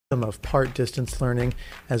of part distance learning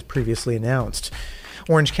as previously announced.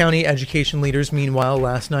 Orange County education leaders, meanwhile,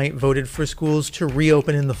 last night voted for schools to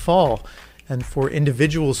reopen in the fall and for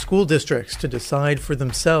individual school districts to decide for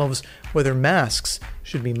themselves whether masks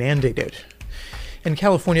should be mandated. And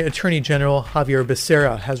California Attorney General Javier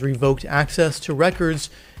Becerra has revoked access to records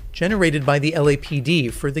generated by the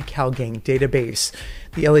LAPD for the CalGang database.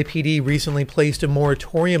 The LAPD recently placed a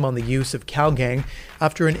moratorium on the use of CalGang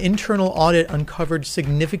after an internal audit uncovered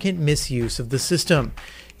significant misuse of the system.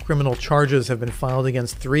 Criminal charges have been filed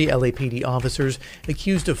against 3 LAPD officers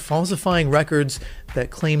accused of falsifying records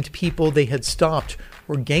that claimed people they had stopped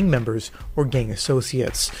were gang members or gang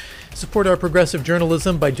associates. Support our progressive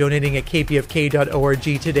journalism by donating at kpfk.org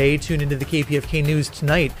today. Tune into the KPFK News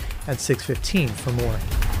tonight at 6:15 for more.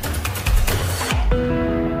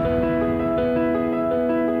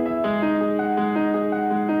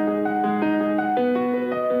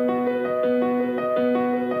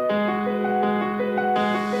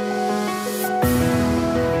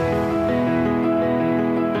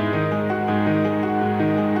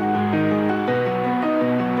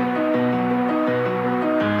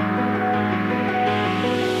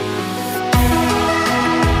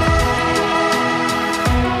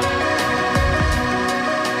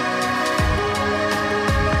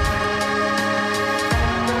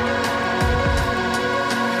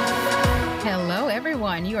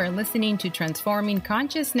 Listening to Transforming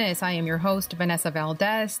Consciousness. I am your host, Vanessa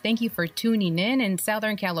Valdez. Thank you for tuning in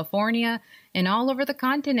Southern California and all over the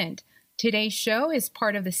continent. Today's show is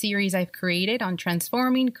part of the series I've created on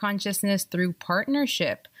transforming consciousness through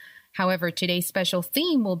partnership. However, today's special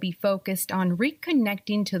theme will be focused on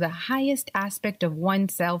reconnecting to the highest aspect of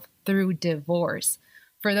oneself through divorce.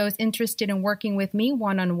 For those interested in working with me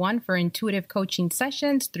one-on-one for intuitive coaching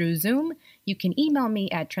sessions through Zoom, you can email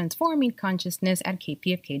me at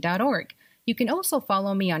transformingconsciousness@kpfk.org. You can also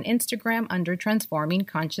follow me on Instagram under Transforming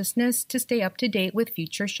Consciousness to stay up to date with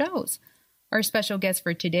future shows. Our special guest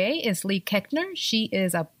for today is Leigh Koechner. She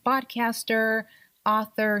is a podcaster,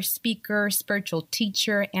 author, speaker, spiritual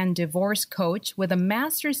teacher, and divorce coach with a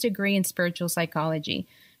master's degree in spiritual psychology.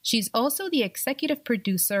 She's also the executive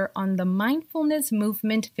producer on the Mindfulness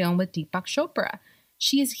Movement film with Deepak Chopra.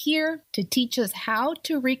 She is here to teach us how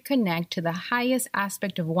to reconnect to the highest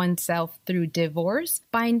aspect of oneself through divorce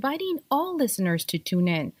by inviting all listeners to tune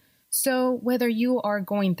in. So whether you are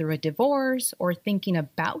going through a divorce or thinking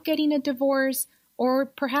about getting a divorce, or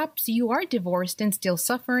perhaps you are divorced and still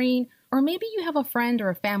suffering, or maybe you have a friend or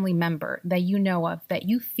a family member that you know of that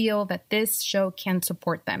you feel that this show can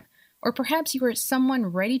support them. Or perhaps you are someone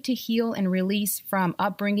ready to heal and release from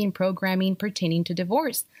upbringing programming pertaining to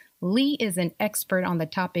divorce. Leigh is an expert on the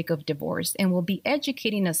topic of divorce and will be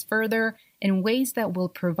educating us further in ways that will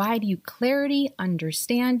provide you clarity,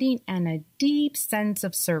 understanding, and a deep sense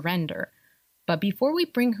of surrender. But before we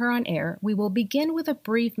bring her on air, we will begin with a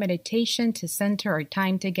brief meditation to center our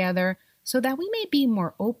time together so that we may be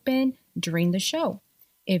more open during the show.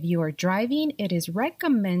 If you are driving, it is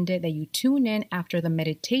recommended that you tune in after the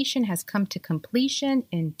meditation has come to completion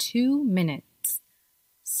in 2 minutes.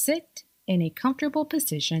 Sit in a comfortable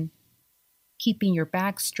position, keeping your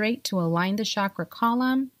back straight to align the chakra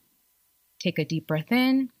column. Take a deep breath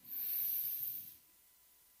in.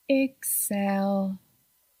 Exhale.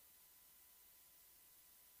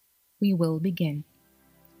 We will begin.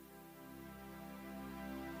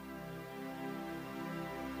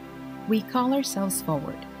 We call ourselves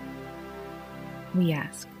forward. We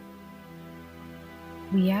ask.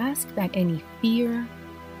 We ask that any fear,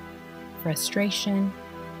 frustration,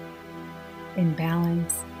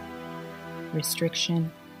 imbalance,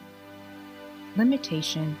 restriction,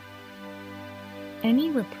 limitation, any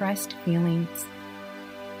repressed feelings,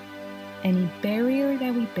 any barrier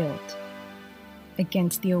that we built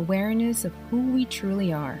against the awareness of who we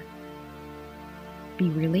truly are, be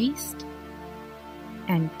released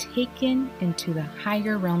and taken into the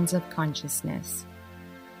higher realms of consciousness.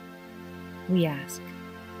 We ask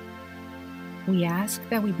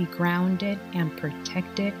that we be grounded and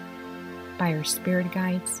protected by our spirit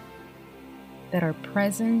guides that are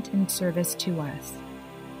present in service to us.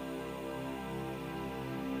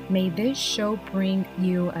 May this show bring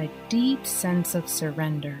you a deep sense of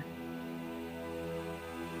surrender.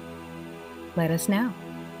 Let us now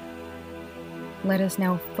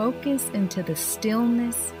focus into the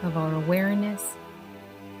stillness of our awareness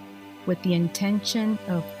with the intention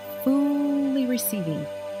of fully receiving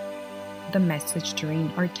the message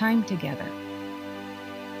during our time together,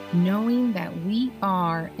 knowing that we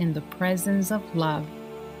are in the presence of love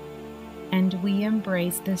and we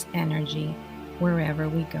embrace this energy wherever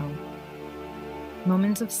we go.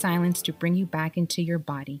 moments of silence to bring you back into your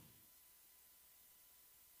body.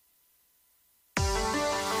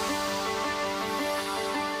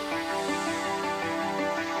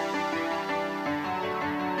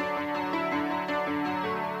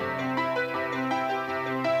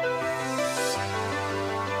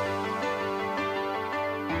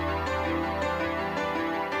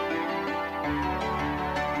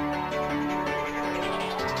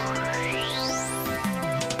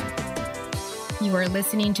 You are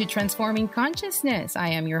listening to Transforming Consciousness. I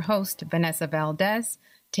am your host, Vanessa Valdez.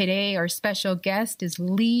 Today, our special guest is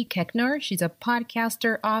Leigh Koechner. She's a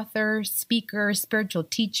podcaster, author, speaker, spiritual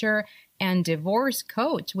teacher, and divorce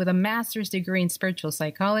coach with a master's degree in spiritual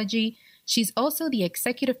psychology. She's also the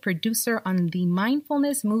executive producer on the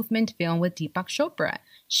Mindfulness Movement film with Deepak Chopra.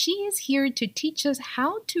 She is here to teach us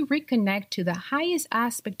how to reconnect to the highest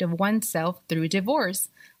aspect of oneself through divorce.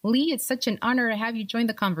 Leigh, it's such an honor to have you join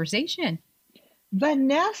the conversation.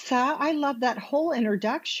 Vanessa, I love that whole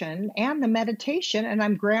introduction and the meditation, and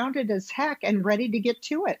I'm grounded as heck and ready to get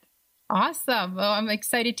to it. Awesome. Well, I'm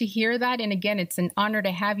excited to hear that. And again, it's an honor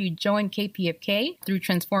to have you join KPFK through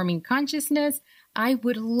Transforming Consciousness. I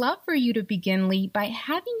would love for you to begin, Leigh, by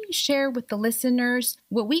having you share with the listeners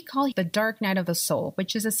what we call the dark night of the soul,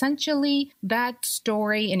 which is essentially that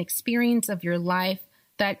story and experience of your life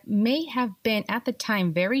that may have been at the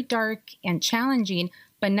time very dark and challenging,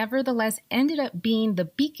 but nevertheless ended up being the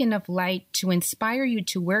beacon of light to inspire you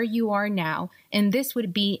to where you are now. And this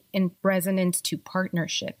would be in resonance to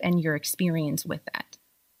partnership and your experience with that.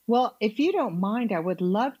 Well, if you don't mind, I would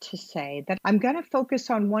love to say that I'm going to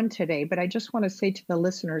focus on one today, but I just want to say to the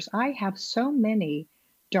listeners, I have so many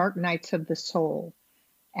dark nights of the soul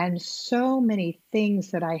and so many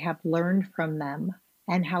things that I have learned from them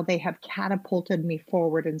and how they have catapulted me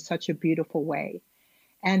forward in such a beautiful way.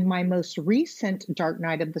 And my most recent dark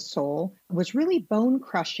night of the soul was really bone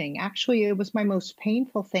crushing. Actually, it was my most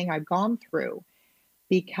painful thing I've gone through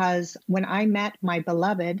because when I met my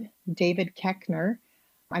beloved, David Koechner,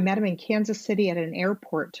 I met him in Kansas City at an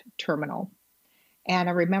airport terminal. And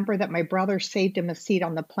I remember that my brother saved him a seat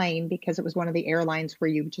on the plane because it was one of the airlines where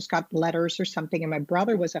you just got letters or something. And my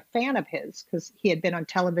brother was a fan of his because he had been on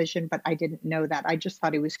television, but I didn't know that. I just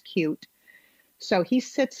thought he was cute. So he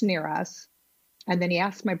sits near us. And then he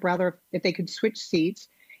asked my brother if they could switch seats.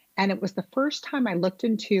 And it was the first time I looked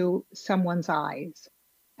into someone's eyes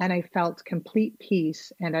and I felt complete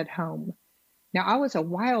peace and at home. Now, I was a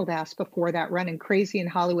wild ass before that, running crazy in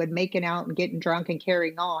Hollywood, making out and getting drunk and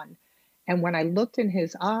carrying on. And when I looked in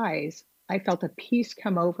his eyes, I felt a peace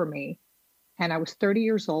come over me. And I was 30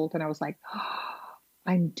 years old and I was like, oh,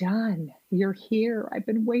 I'm done. You're here. I've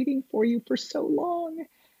been waiting for you for so long.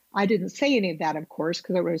 I didn't say any of that, of course,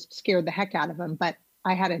 because I was scared the heck out of him, but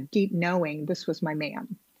I had a deep knowing this was my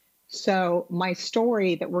man. So my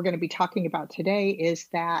story that we're going to be talking about today is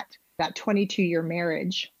that 22-year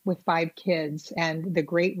marriage with 5 kids and the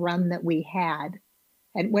great run that we had.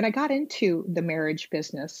 And when I got into the marriage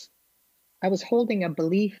business, I was holding a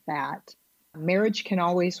belief that marriage can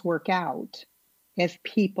always work out if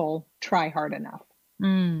people try hard enough.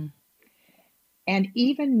 Mm. And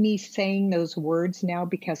even me saying those words now,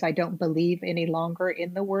 because I don't believe any longer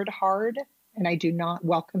in the word hard, and I do not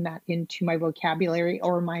welcome that into my vocabulary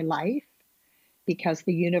or my life, because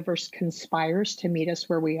the universe conspires to meet us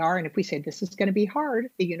where we are. And if we say this is going to be hard,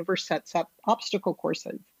 the universe sets up obstacle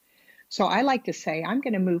courses. So I like to say, I'm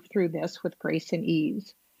going to move through this with grace and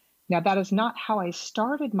ease. Now, that is not how I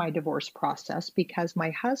started my divorce process, because my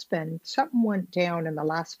husband, something went down in the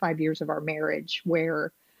last 5 years of our marriage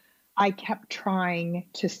where I kept trying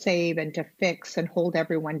to save and to fix and hold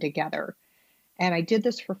everyone together. And I did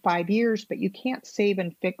this for 5 years, but you can't save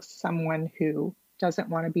and fix someone who doesn't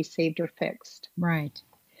want to be saved or fixed. Right.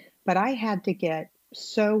 But I had to get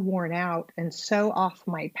so worn out and so off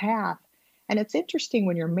my path. And it's interesting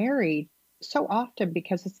when you're married, so often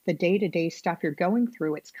because it's the day-to-day stuff you're going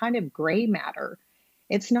through, it's kind of gray matter.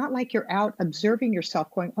 It's not like you're out observing yourself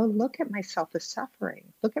going, oh, look at myself as suffering.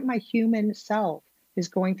 Look at my human self is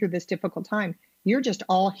going through this difficult time. You're just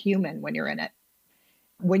all human when you're in it.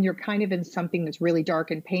 When you're kind of in something that's really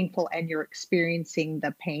dark and painful and you're experiencing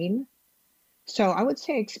the pain. So I would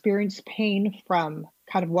say I experienced pain from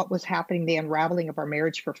kind of what was happening, the unraveling of our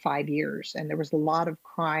marriage for 5 years. And there was a lot of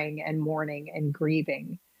crying and mourning and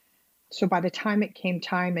grieving. So by the time it came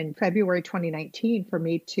time in February 2019 for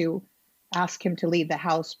me to ask him to leave the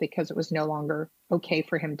house because it was no longer okay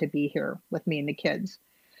for him to be here with me and the kids.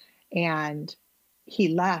 And he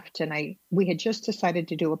left, and we had just decided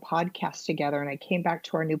to do a podcast together, and I came back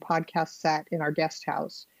to our new podcast set in our guest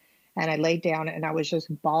house. And I laid down and I was just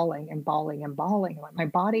bawling and bawling and bawling. Like my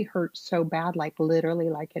body hurt so bad, like literally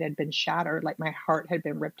like it had been shattered, like my heart had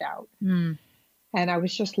been ripped out. Mm. And I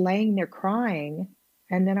was just laying there crying.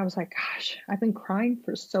 And then I was like, gosh, I've been crying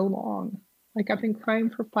for so long. Like I've been crying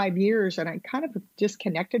for 5 years, and I kind of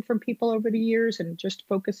disconnected from people over the years and just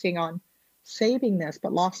focusing on saving this,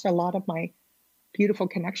 but lost a lot of my beautiful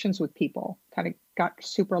connections with people, kind of got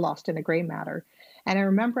super lost in the gray matter. And I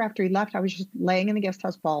remember after he left, I was just laying in the guest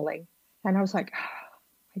house bawling. And I was like, oh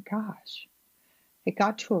my gosh, it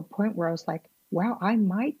got to a point where I was like, wow, I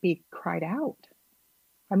might be cried out.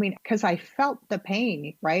 I mean, because I felt the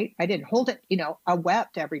pain, right? I didn't hold it, I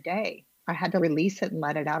wept every day. I had to release it and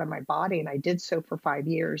let it out of my body. And I did so for 5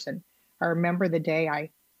 years. And I remember the day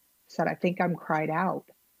I said, I think I'm cried out.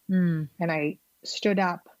 Mm. And I stood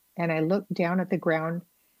up and I looked down at the ground.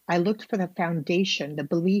 I looked for the foundation, the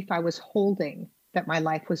belief I was holding that my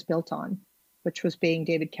life was built on, which was being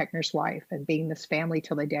David Koechner's wife and being this family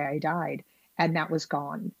till the day I died. And that was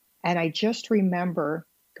gone. And I just remember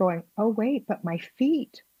going, oh, wait, but my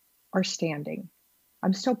feet are standing.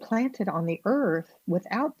 I'm still planted on the earth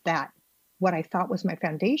without that, what I thought was my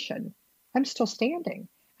foundation. I'm still standing.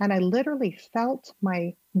 And I literally felt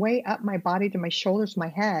my way up my body to my shoulders, my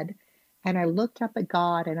head. And I looked up at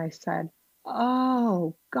God and I said,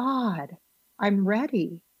 oh, God, I'm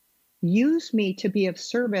ready. Use me to be of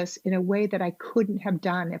service in a way that I couldn't have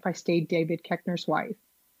done if I stayed David Koechner's wife.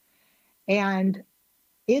 And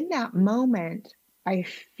in that moment, I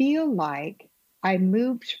feel like I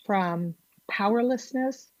moved from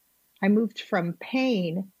powerlessness, I moved from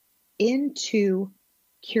pain into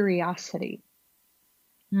curiosity.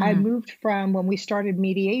 I moved from, when we started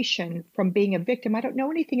mediation, from being a victim, I don't know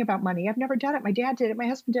anything about money, I've never done it, my dad did it, my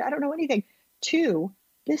husband did it, I don't know anything, to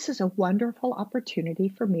this is a wonderful opportunity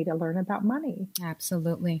for me to learn about money.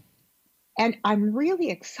 Absolutely. And I'm really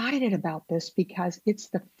excited about this because it's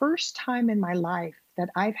the first time in my life that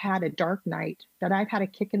I've had a dark night, that I've had a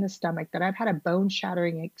kick in the stomach, that I've had a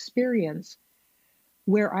bone-shattering experience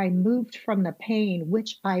where I moved from the pain,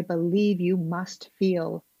 which I believe you must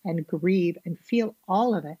feel and grieve and feel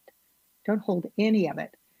all of it. Don't hold any of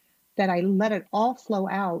it. That I let it all flow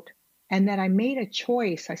out, and that I made a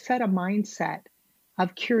choice. I set a mindset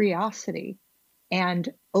of curiosity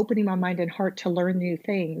and opening my mind and heart to learn new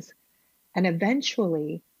things. And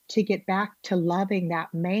eventually to get back to loving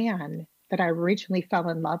that man that I originally fell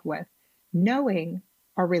in love with, knowing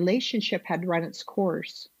our relationship had run its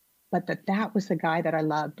course, but that was the guy that I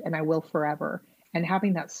loved and I will forever. And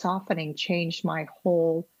having that softening changed my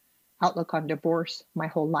whole outlook on divorce, my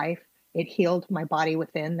whole life. It healed my body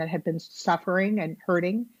within that had been suffering and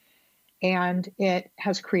hurting. And it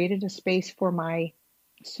has created a space for my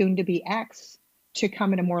soon-to-be ex to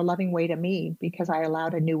come in a more loving way to me because I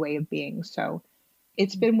allowed a new way of being. So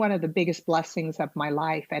it's been one of the biggest blessings of my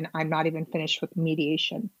life. And I'm not even finished with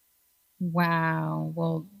mediation. Wow.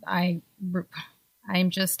 Well, I'm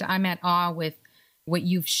at awe with what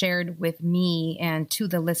you've shared with me and to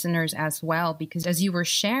the listeners as well, because as you were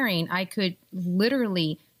sharing, I could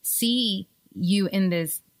literally see you in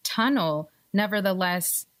this tunnel.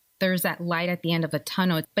 Nevertheless, there's that light at the end of the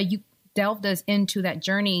tunnel, but you delved us into that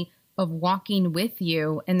journey of walking with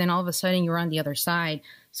you. And then all of a sudden you're on the other side.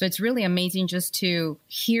 So it's really amazing just to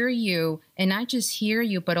hear you, and not just hear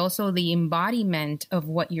you, but also the embodiment of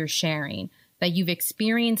what you're sharing, that you've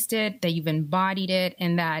experienced it, that you've embodied it,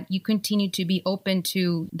 and that you continue to be open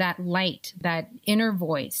to that light, that inner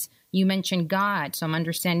voice. You mentioned God. So I'm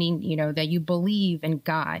understanding, that you believe in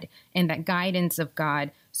God and that guidance of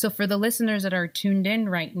God. So for the listeners that are tuned in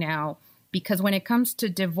right now, because when it comes to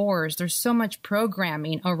divorce, there's so much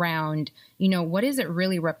programming around, what does it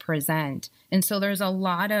really represent? And so there's a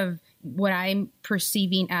lot of what I'm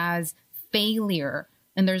perceiving as failure.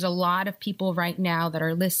 And there's a lot of people right now that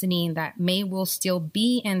are listening that will still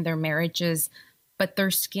be in their marriages, but they're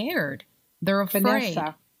scared. They're afraid.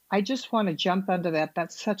 Vanessa, I just want to jump onto that.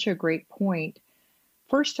 That's such a great point.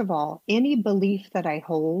 First of all, any belief that I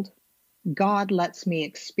hold, God lets me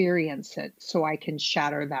experience it so I can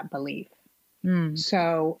shatter that belief.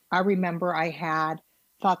 So I remember I had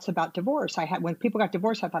thoughts about divorce. When people got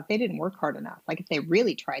divorced, I thought they didn't work hard enough. Like if they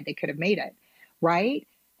really tried, they could have made it. Right.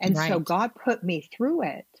 And so God put me through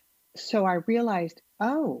it. So I realized,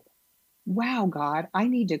 oh, wow, God, I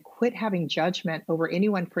need to quit having judgment over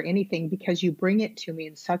anyone for anything because you bring it to me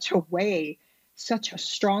in such a way, such a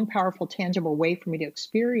strong, powerful, tangible way for me to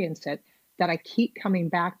experience it that I keep coming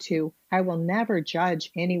back to. I will never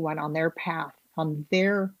judge anyone on their path, on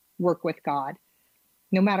their work with God,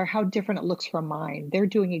 no matter how different it looks from mine. They're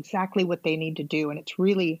doing exactly what they need to do. And it's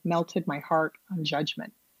really melted my heart on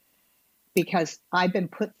judgment. because I've been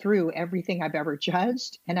put through everything I've ever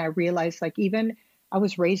judged. And I realized, like, even I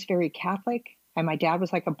was raised very Catholic, and my dad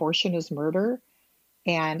was like, abortion is murder.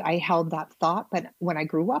 And I held that thought. But when I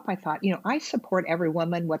grew up, I thought, I support every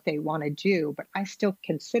woman what they want to do, but I still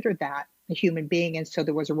consider that a human being. And so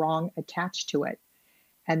there was wrong attached to it.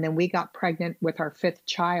 And then we got pregnant with our fifth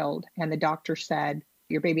child, and the doctor said,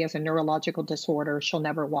 your baby has a neurological disorder. She'll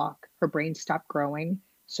never walk. Her brain stopped growing.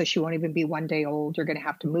 So she won't even be 1 day old. You're going to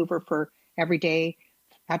have to move her for every day,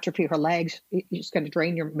 atrophy her legs. It's going to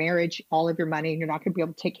drain your marriage, all of your money, and you're not going to be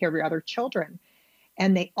able to take care of your other children.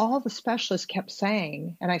 And all the specialists kept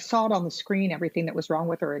saying, and I saw it on the screen, everything that was wrong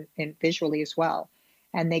with her and visually as well.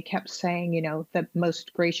 And they kept saying, the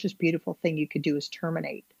most gracious, beautiful thing you could do is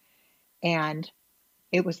terminate. And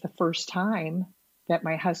it was the first time that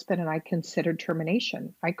my husband and I considered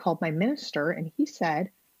termination. I called my minister, and he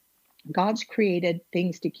said, God's created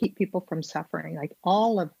things to keep people from suffering. Like,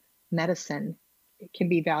 all of medicine can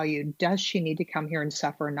be valued. Does she need to come here and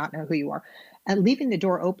suffer and not know who you are? And leaving the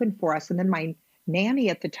door open for us. And then my nanny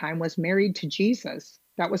at the time was married to Jesus.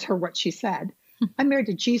 That was what she said. I'm married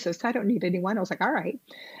to Jesus. I don't need anyone. I was like, all right.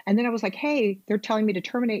 And then I was like, hey, they're telling me to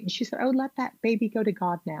terminate. And she said, oh, let that baby go to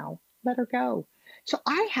God now. Let her go. So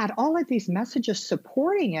I had all of these messages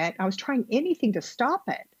supporting it. I was trying anything to stop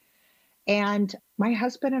it. And my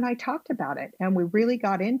husband and I talked about it, and we really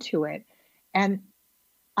got into it. And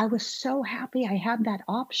I was so happy I had that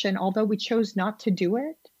option, although we chose not to do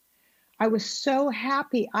it. I was so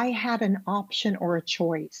happy I had an option or a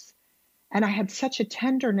choice. And I had such a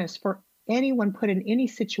tenderness for anyone put in any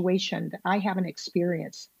situation that I haven't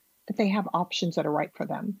experienced, that they have options that are right for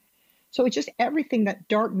them. So it's just everything that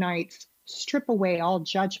dark nights strip away all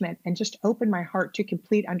judgment and just open my heart to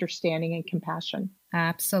complete understanding and compassion.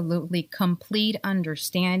 Absolutely. Complete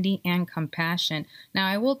understanding and compassion. Now,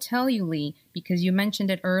 I will tell you, Leigh, because you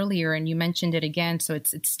mentioned it earlier and you mentioned it again, so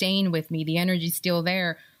it's staying with me. The energy's still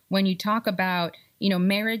there. When you talk about,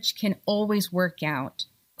 marriage can always work out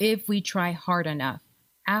if we try hard enough.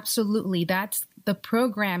 Absolutely. That's the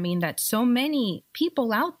programming that so many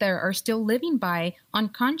people out there are still living by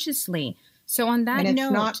unconsciously. So on that note,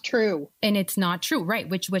 it's not true. And it's not true, right?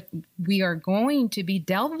 Which we are going to be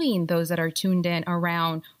delving, those that are tuned in,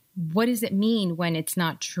 around what does it mean when it's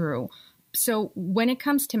not true? So when it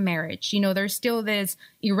comes to marriage, there's still this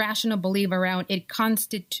irrational belief around it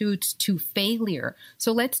constitutes to failure.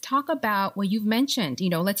 So let's talk about what you've mentioned.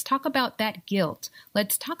 Let's talk about that guilt.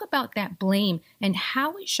 Let's talk about that blame and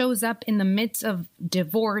how it shows up in the midst of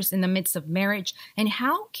divorce, in the midst of marriage, and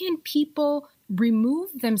how can people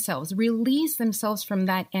remove themselves, release themselves from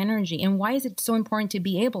that energy? And why is it so important to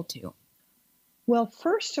be able to? Well,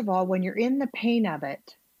 first of all, when you're in the pain of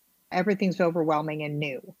it, everything's overwhelming and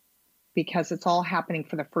new because it's all happening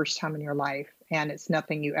for the first time in your life and it's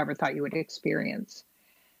nothing you ever thought you would experience.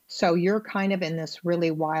 So you're kind of in this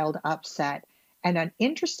really wild upset. And an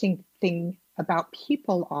interesting thing about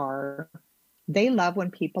people are they love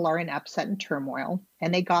when people are in upset and turmoil,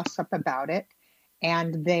 and they gossip about it.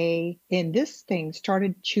 And they, in this thing,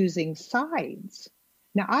 started choosing sides.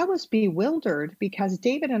 Now, I was bewildered because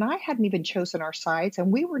David and I hadn't even chosen our sides,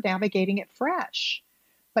 and we were navigating it fresh.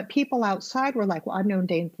 But people outside were like, well, I've known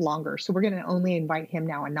Dane longer, so we're going to only invite him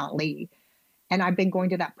now and not Leigh. And I've been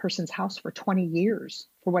going to that person's house for 20 years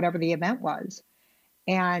for whatever the event was.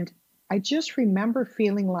 And I just remember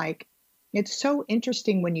feeling like it's so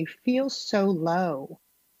interesting when you feel so low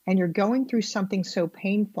and you're going through something so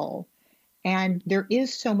painful. And there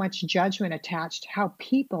is so much judgment attached to how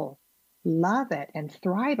people love it and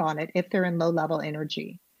thrive on it if they're in low-level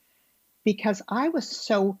energy. Because I was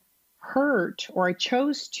so hurt, or I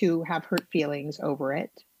chose to have hurt feelings over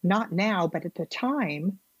it, not now, but at the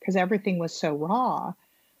time, because everything was so raw,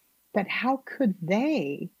 that how could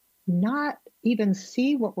they not even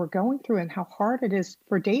see what we're going through and how hard it is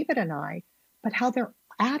for David and I, but how they're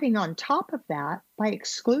adding on top of that by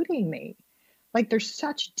excluding me. Like there's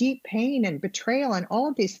such deep pain and betrayal and all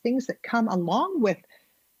of these things that come along with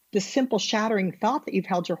the simple shattering thought that you've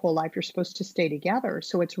held your whole life you're supposed to stay together.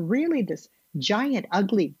 So it's really this giant,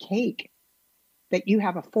 ugly cake that you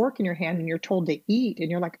have a fork in your hand and you're told to eat.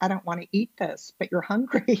 And you're like, I don't want to eat this, but you're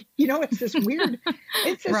hungry. It's this weird,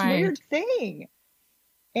 weird thing.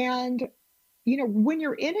 And, when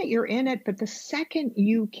you're in it, but the second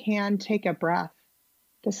you can take a breath,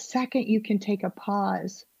 the second you can take a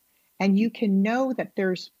pause, and you can know that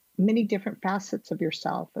there's many different facets of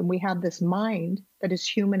yourself. And we have this mind that is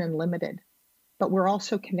human and limited, but we're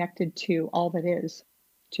also connected to all that is,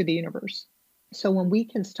 to the universe. So when we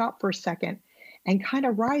can stop for a second and kind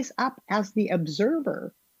of rise up as the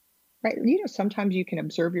observer, right? Sometimes you can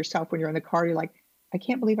observe yourself when you're in the car, you're like, I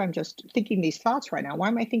can't believe I'm just thinking these thoughts right now. Why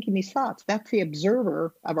am I thinking these thoughts? That's the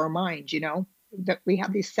observer of our mind, that we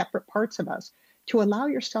have these separate parts of us. To allow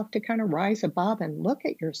yourself to kind of rise above and look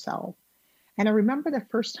at yourself. And I remember the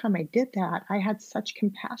first time I did that, I had such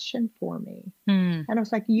compassion for me. Hmm. And I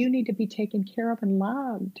was like, you need to be taken care of and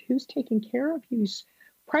loved. Who's taking care of you?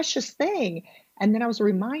 Precious thing. And then I was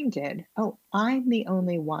reminded, oh, I'm the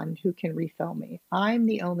only one who can refill me. I'm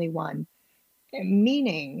the only one,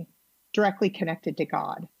 meaning directly connected to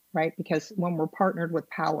God, right? Because when we're partnered with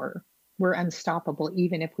power, we're unstoppable,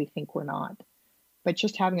 even if we think we're not. But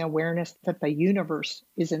just having awareness that the universe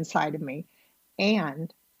is inside of me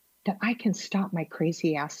and that I can stop my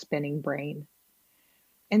crazy ass spinning brain.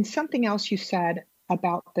 And something else you said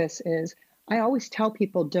about this is, I always tell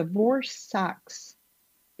people divorce sucks,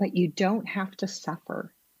 but you don't have to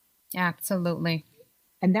suffer. Absolutely.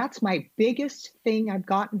 And that's my biggest thing I've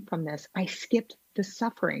gotten from this. I skipped the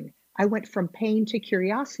suffering. I went from pain to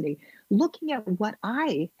curiosity, looking at what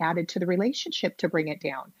I added to the relationship to bring it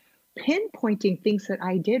down, pinpointing things that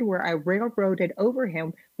I did where I railroaded over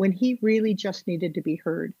him when he really just needed to be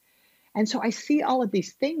heard. And so I see all of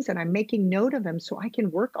these things and I'm making note of them so I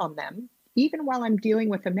can work on them, even while I'm dealing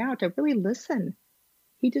with them now, to really listen.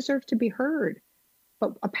 He deserves to be heard.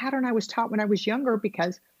 But a pattern I was taught when I was younger,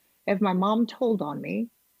 because if my mom told on me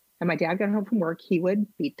and my dad got home from work, he would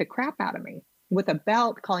beat the crap out of me with a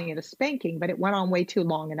belt, calling it a spanking, but it went on way too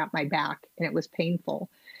long and up my back and it was painful.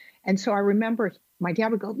 And so I remember my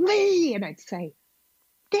dad would go, Leigh, and I'd say,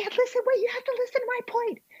 Dad, listen, wait, you have to listen to my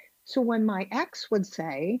point. So when my ex would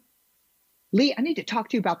say, Leigh, I need to talk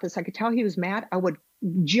to you about this, I could tell he was mad, I would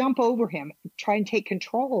jump over him, try and take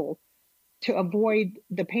control to avoid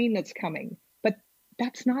the pain that's coming. But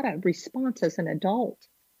that's not a response as an adult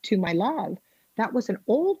to my love. That was an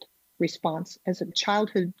old response as a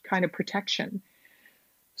childhood kind of protection.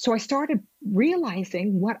 So I started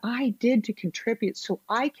realizing what I did to contribute so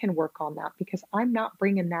I can work on that, because I'm not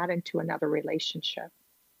bringing that into another relationship.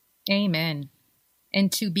 Amen.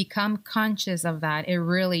 And to become conscious of that, it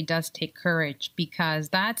really does take courage, because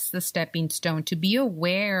that's the stepping stone to be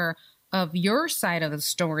aware of your side of the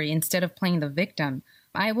story instead of playing the victim.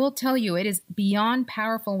 I will tell you, it is beyond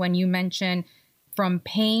powerful when you mention from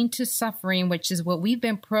pain to suffering, which is what we've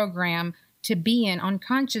been programmed to be in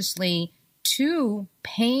unconsciously, to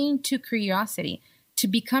pain to curiosity, to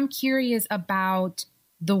become curious about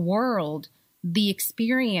the world, the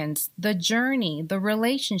experience, the journey, the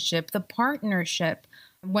relationship, the partnership.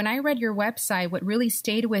 When I read your website, what really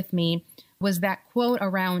stayed with me was that quote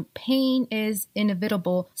around pain is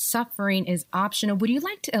inevitable, suffering is optional. Would you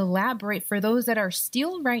like to elaborate for those that are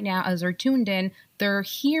still right now, as they're tuned in, they're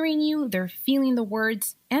hearing you, they're feeling the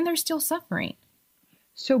words, and they're still suffering?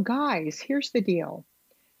 So guys, here's the deal.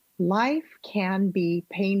 Life can be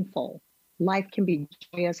painful. Life can be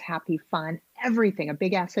joyous, happy, fun, everything, a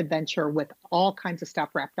big ass adventure with all kinds of stuff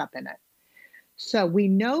wrapped up in it. So we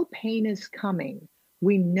know pain is coming.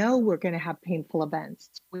 We know we're going to have painful events.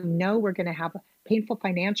 We know we're going to have painful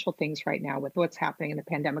financial things right now with what's happening in the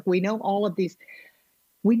pandemic. We know all of these.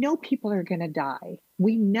 We know people are going to die.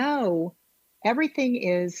 We know everything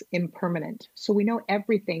is impermanent. So we know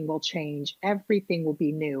everything will change. Everything will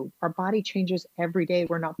be new. Our body changes every day.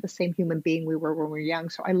 We're not the same human being we were when we were young.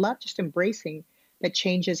 So I love just embracing that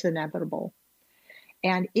change is inevitable.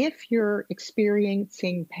 And if you're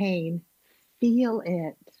experiencing pain, feel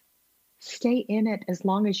it. Stay in it as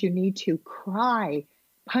long as you need to. Cry,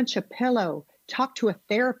 punch a pillow, talk to a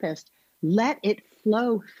therapist. Let it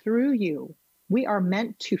flow through you. We are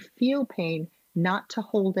meant to feel pain, not to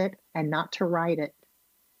hold it and not to ride it.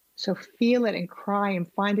 So feel it and cry and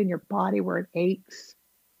find in your body where it aches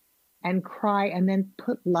and cry, and then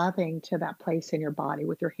put loving to that place in your body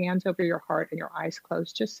with your hands over your heart and your eyes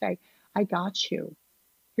closed. Just say, I got you.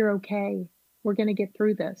 You're okay. We're going to get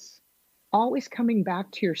through this. Always coming back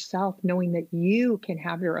to yourself, knowing that you can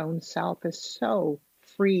have your own self, is so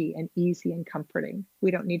free and easy and comforting.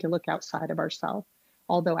 We don't need to look outside of ourselves,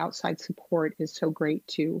 although outside support is so great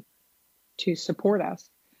to support us.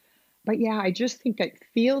 But yeah, I just think that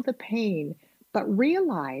feel the pain, but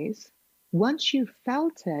realize once you've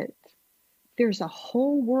felt it, there's a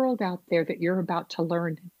whole world out there that you're about to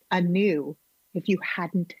learn anew if you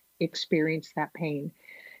hadn't experienced that pain.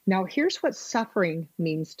 Now, here's what suffering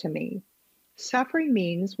means to me. Suffering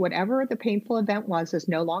means whatever the painful event was is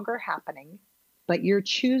no longer happening, but you're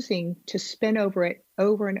choosing to spin over it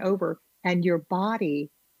over and over, and your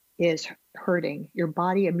body is hurting. Your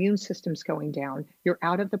body immune system's going down. You're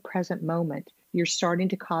out of the present moment. You're starting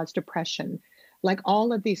to cause depression, like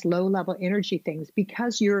all of these low-level energy things,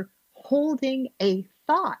 because you're holding a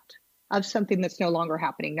thought of something that's no longer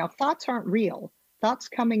happening. Now, thoughts aren't real. Thoughts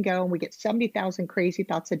come and go, and we get 70,000 crazy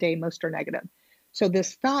thoughts a day. Most are negative. So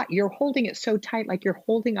this thought, you're holding it so tight, like you're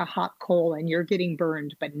holding a hot coal and you're getting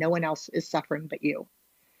burned, but no one else is suffering but you.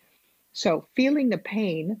 So feeling the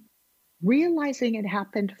pain, realizing it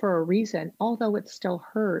happened for a reason, although it still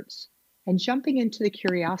hurts, and jumping into the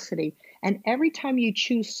curiosity. And every time you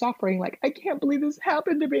choose suffering, like, I can't believe this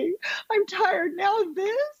happened to me. I'm tired now.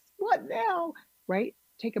 This? What now? Right?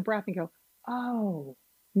 Take a breath and go, oh,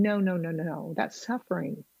 no. That's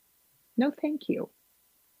suffering. No, thank you.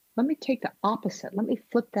 Let me take the opposite. Let me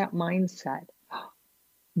flip that mindset.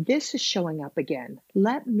 This is showing up again.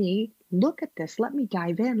 Let me look at this. Let me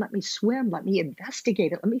dive in. Let me swim. Let me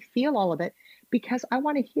investigate it. Let me feel all of it, because I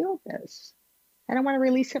want to heal this and I want to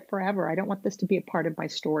release it forever. I don't want this to be a part of my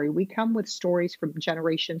story. We come with stories from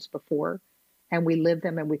generations before, and we live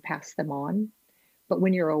them and we pass them on. But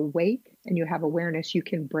when you're awake and you have awareness, you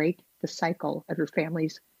can break the cycle of your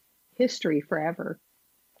family's history forever.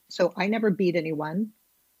 So I never beat anyone,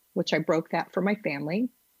 which I broke that for my family.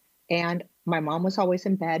 And my mom was always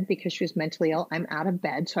in bed because she was mentally ill. I'm out of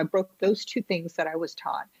bed. So I broke those two things that I was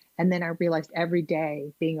taught. And then I realized every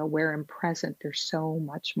day, being aware and present, there's so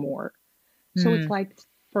much more. So it's like,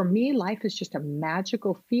 for me, life is just a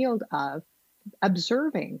magical field of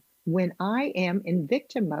observing. When I am in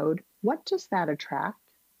victim mode, what does that attract?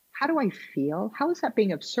 How do I feel? How is that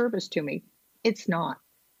being of service to me? It's not.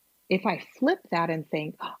 If I flip that and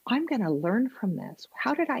think, oh, I'm going to learn from this.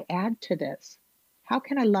 How did I add to this? How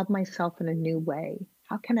can I love myself in a new way?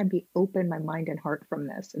 How can I be open my mind and heart from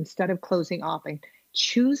this, instead of closing off and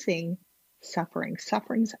choosing suffering?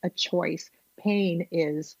 Suffering's a choice. Pain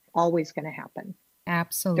is always going to happen.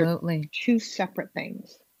 Absolutely. They're two separate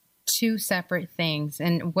things. Two separate things.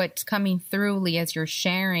 And what's coming through, Leigh, as you're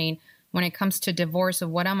sharing, when it comes to divorce,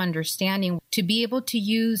 of what I'm understanding, to be able to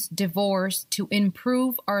use divorce to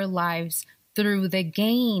improve our lives through the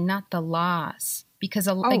gain, not the loss. Because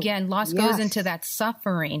again, loss goes into that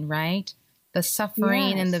suffering, right? The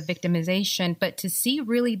suffering and the victimization, but to see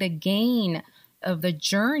really the gain of the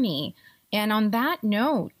journey. And on that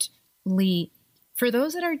note, Leigh, for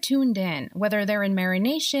those that are tuned in, whether they're in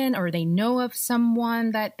marination or they know of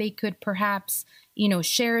someone that they could perhaps,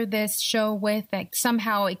 share this show with, that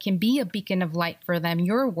somehow it can be a beacon of light for them,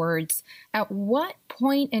 your words, at what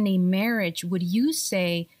point in a marriage would you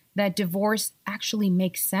say that divorce actually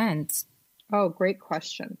makes sense? Oh, great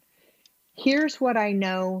question. Here's what I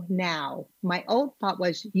know now. My old thought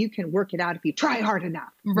was, you can work it out if you try hard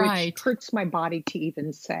enough, right, which hurts my body to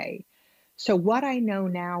even say. So what I know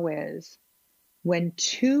now is, when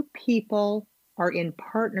two people are in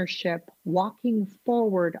partnership, walking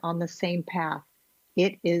forward on the same path,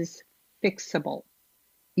 it is fixable.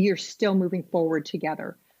 You're still moving forward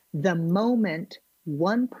together. The moment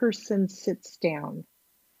one person sits down,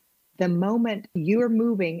 the moment you're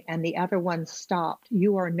moving and the other one stopped,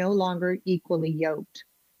 you are no longer equally yoked.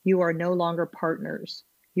 You are no longer partners.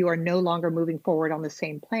 You are no longer moving forward on the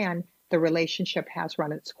same plan. The relationship has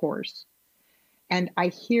run its course. And I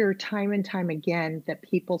hear time and time again that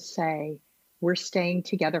people say, we're staying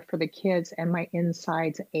together for the kids, and my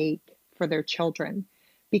insides ache for their children,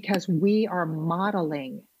 because we are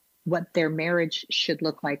modeling what their marriage should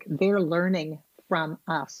look like. They're learning from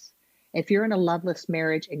us. If you're in a loveless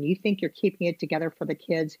marriage and you think you're keeping it together for the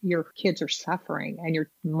kids, your kids are suffering, and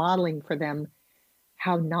you're modeling for them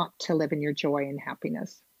how not to live in your joy and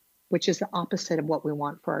happiness, which is the opposite of what we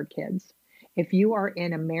want for our kids. If you are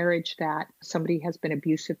in a marriage that somebody has been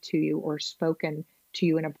abusive to you or spoken to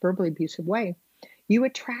you in a verbally abusive way, you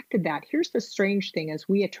attracted that. Here's the strange thing, is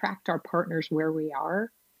we attract our partners where we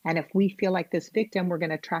are. And if we feel like this victim, we're going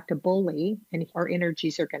to attract a bully, and our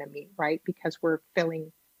energies are going to meet, right? Because we're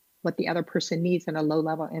filling what the other person needs in a low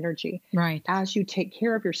level energy. Right. As you take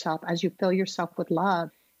care of yourself, as you fill yourself with love,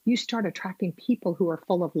 you start attracting people who are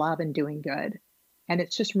full of love and doing good. And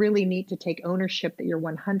it's just really neat to take ownership that you're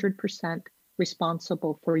 100%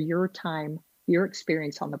 responsible for your time, your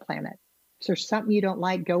experience on the planet. If there's something you don't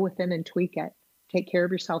like, go within and tweak it. Take care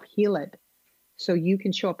of yourself, heal it, so you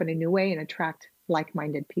can show up in a new way and attract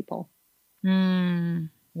like-minded people.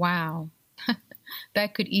 Wow.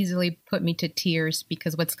 That could easily put me to tears,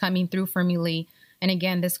 because what's coming through for me, Leigh, and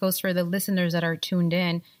again, this goes for the listeners that are tuned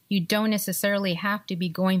in, you don't necessarily have to be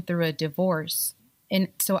going through a divorce. And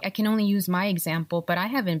so I can only use my example, but I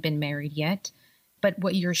haven't been married yet. But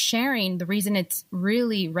what you're sharing, the reason it's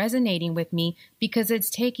really resonating with me, because it's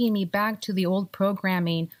taking me back to the old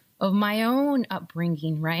programming of my own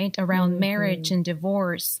upbringing, right? Around marriage and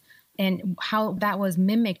divorce, and how that was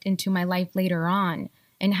mimicked into my life later on.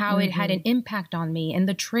 and how it had an impact on me and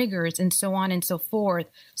the triggers and so on and so forth.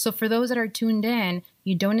 So for those that are tuned in,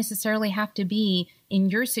 you don't necessarily have to be in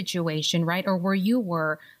your situation, right? Or where you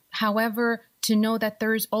were. However, to know that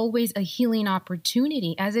there's always a healing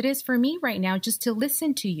opportunity, as it is for me right now, just to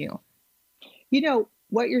listen to you. You know,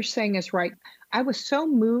 what you're saying is right. I was so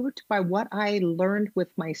moved by what I learned with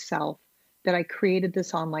myself that I created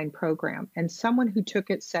this online program. And someone who took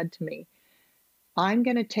it said to me, I'm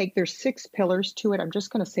going to take, there's 6 pillars to it. I'm just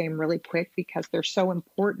going to say them really quick because they're so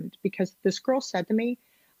important. Because this girl said to me,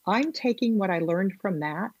 I'm taking what I learned from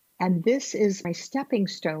that, and this is my stepping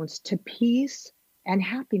stones to peace and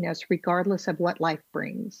happiness, regardless of what life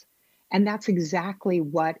brings. And that's exactly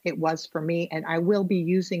what it was for me. And I will be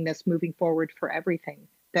using this moving forward for everything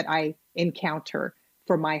that I encounter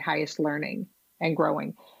for my highest learning and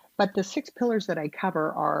growing. But the 6 pillars that I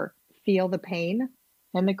cover are feel the pain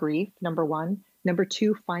and the grief, number 1. Number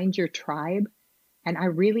 2, find your tribe. And I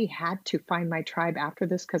really had to find my tribe after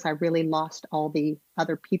this because I really lost all the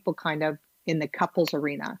other people kind of in the couples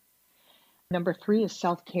arena. Number 3 is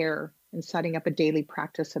self-care and setting up a daily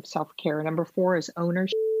practice of self-care. Number 4 is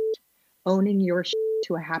ownership, owning your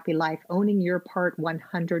to a happy life, owning your part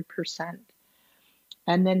 100%.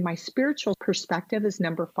 And then my spiritual perspective is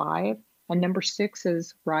number 5. And number 6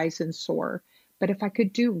 is rise and soar. But if I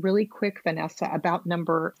could do really quick, Vanessa, about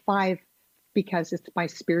number 5, because it's my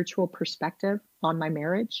spiritual perspective on my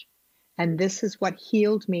marriage. And this is what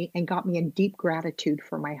healed me and got me in deep gratitude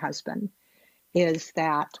for my husband, is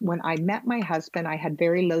that when I met my husband, I had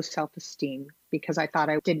very low self-esteem because I thought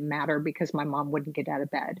I didn't matter because my mom wouldn't get out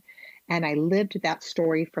of bed. And I lived that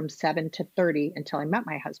story from 7 to 30 until I met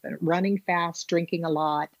my husband, running fast, drinking a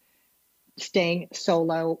lot, staying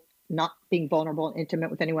solo, not being vulnerable and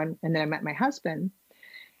intimate with anyone. And then I met my husband.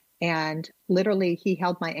 And literally, he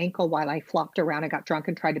held my ankle while I flopped around and got drunk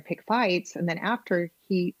and tried to pick fights. And then after,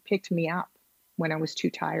 he picked me up when I was too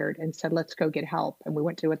tired and said, let's go get help. And we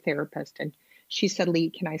went to a therapist. And she said,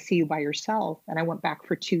 Leigh, can I see you by yourself? And I went back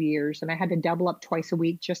for 2 years. And I had to double up twice a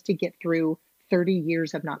week just to get through 30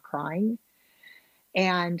 years of not crying.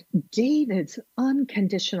 And David's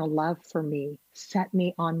unconditional love for me set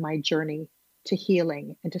me on my journey to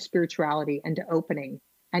healing and to spirituality and to opening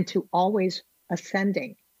and to always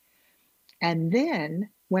ascending. And then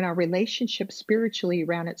when our relationship spiritually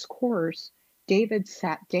ran its course, David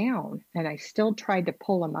sat down and I still tried to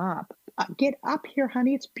pull him up. Get up here,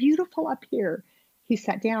 honey. It's beautiful up here. He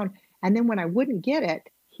sat down. And then when I wouldn't get it,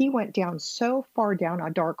 he went down so far down a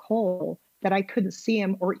dark hole that I couldn't see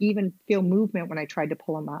him or even feel movement when I tried to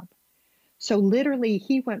pull him up. So literally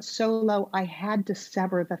he went so low, I had to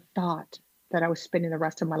sever the thought that I was spending the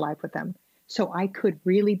rest of my life with him, so I could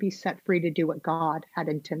really be set free to do what God had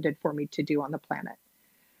intended for me to do on the planet.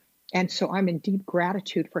 And so I'm in deep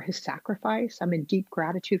gratitude for his sacrifice. I'm in deep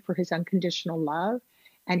gratitude for his unconditional love.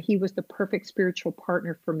 And he was the perfect spiritual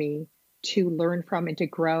partner for me to learn from and to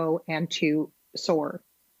grow and to soar.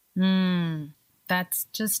 That's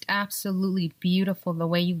just absolutely beautiful, the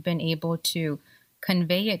way you've been able to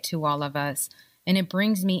convey it to all of us. And it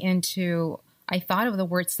brings me into, I thought of the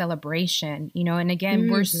word celebration, and again,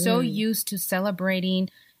 we're so used to celebrating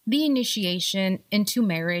the initiation into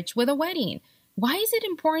marriage with a wedding. Why is it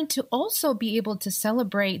important to also be able to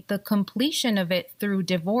celebrate the completion of it through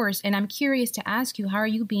divorce? And I'm curious to ask you, how are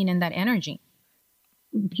you being in that energy?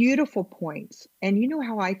 Beautiful points. And you know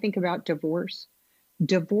how I think about divorce?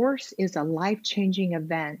 Divorce is a life-changing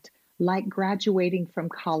event, like graduating from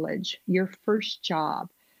college, your first job,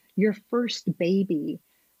 your first baby.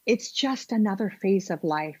 It's just another phase of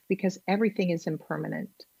life because everything is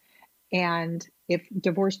impermanent. And if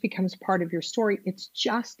divorce becomes part of your story, it's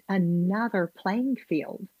just another playing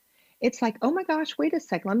field. It's like, oh my gosh, wait a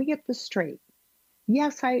second, let me get this straight.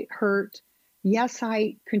 Yes, I hurt. Yes,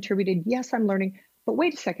 I contributed. Yes, I'm learning. But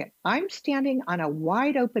wait a second, I'm standing on a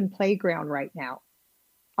wide open playground right now.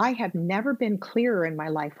 I have never been clearer in my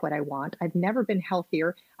life what I want. I've never been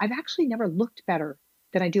healthier. I've actually never looked better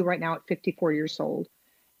than I do right now at 54 years old.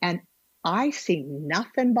 And I see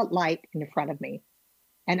nothing but light in front of me.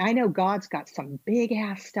 And I know God's got some big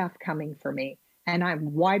ass stuff coming for me. And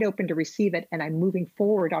I'm wide open to receive it. And I'm moving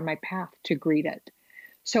forward on my path to greet it.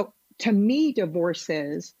 So to me, divorce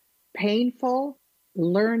is painful,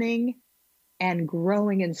 learning, and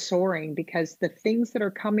growing and soaring, because the things that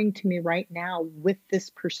are coming to me right now with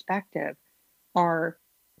this perspective are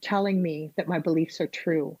telling me that my beliefs are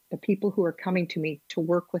true. The people who are coming to me to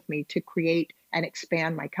work with me to create and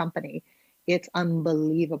expand my company, it's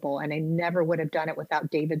unbelievable. And I never would have done it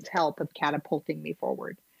without David's help of catapulting me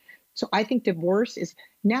forward. So I think divorce is,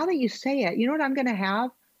 now that you say it, you know what I'm going to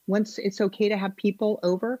have once it's okay to have people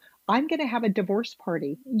over? I'm going to have a divorce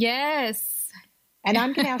party. Yes. And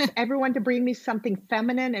I'm going to ask everyone to bring me something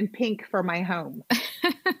feminine and pink for my home.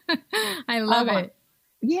 I love it.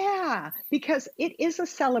 Yeah, because it is a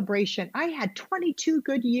celebration. I had 22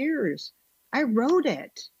 good years. I wrote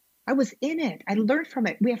it. I was in it. I learned from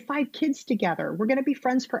it. We have 5 kids together. We're going to be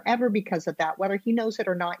friends forever because of that, whether he knows it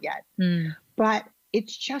or not yet. But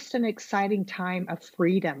it's just an exciting time of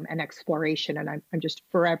freedom and exploration. And I'm just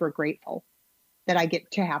forever grateful that I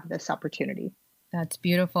get to have this opportunity. That's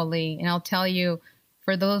beautiful, Leigh. And I'll tell you,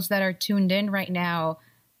 for those that are tuned in right now,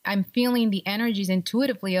 I'm feeling the energies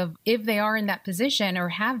intuitively of if they are in that position or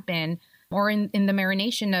have been, or in the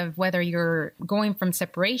marination of whether you're going from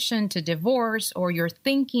separation to divorce, or you're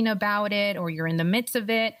thinking about it, or you're in the midst of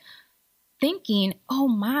it, thinking, oh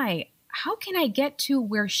my, how can I get to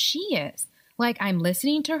where she is? Like, I'm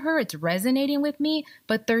listening to her, it's resonating with me,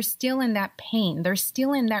 but they're still in that pain. They're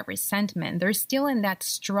still in that resentment. They're still in that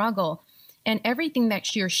struggle. And everything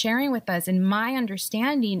that you're sharing with us, in my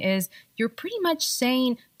understanding, is you're pretty much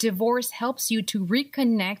saying divorce helps you to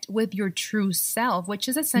reconnect with your true self, which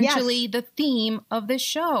is essentially the theme of this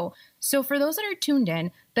show. So for those that are tuned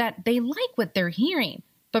in, that they like what they're hearing,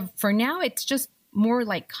 but for now, it's just more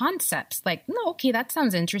like concepts, like, no, okay, that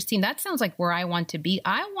sounds interesting. That sounds like where I want to be.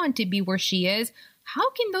 I want to be where she is. How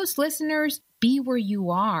can those listeners be where you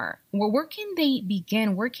are? Where can they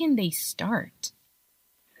begin? Where can they start?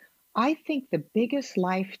 I think the biggest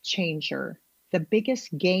life changer, the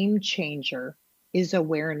biggest game changer is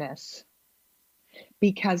awareness.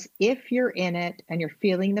 Because if you're in it and you're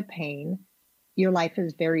feeling the pain, your life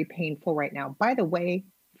is very painful right now. By the way,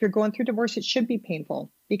 if you're going through divorce, it should be painful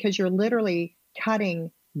because you're literally cutting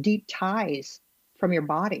deep ties from your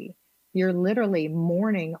body. You're literally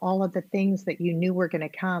mourning all of the things that you knew were going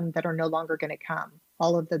to come that are no longer going to come.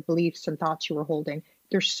 All of the beliefs and thoughts you were holding.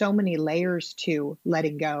 There's so many layers to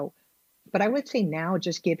letting go. But I would say now,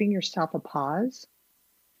 just giving yourself a pause,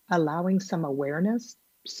 allowing some awareness,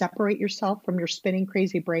 separate yourself from your spinning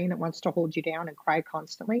crazy brain that wants to hold you down and cry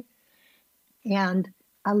constantly, and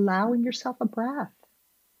allowing yourself a breath.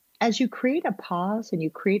 As you create a pause and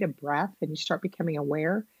you create a breath and you start becoming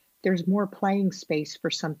aware, there's more playing space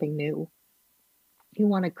for something new. You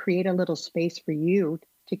want to create a little space for you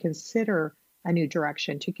to consider a new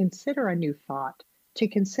direction, to consider a new thought, to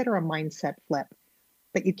consider a mindset flip.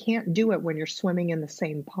 But you can't do it when you're swimming in the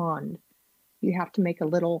same pond. You have to make a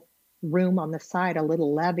little room on the side, a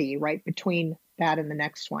little levee right between that and the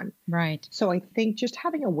next one. Right. So I think just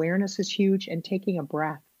having awareness is huge, and taking a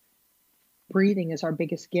breath. Breathing is our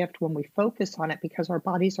biggest gift when we focus on it, because our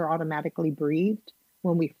bodies are automatically breathed.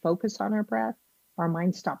 When we focus on our breath, our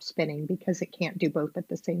mind stops spinning because it can't do both at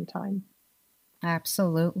the same time.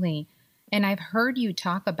 Absolutely. And I've heard you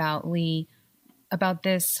talk about, Leigh, about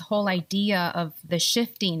this whole idea of the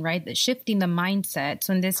shifting, right? The shifting the mindset.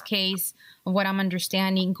 So in this case, what I'm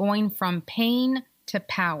understanding, going from pain to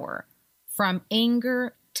power, from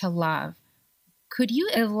anger to love. Could you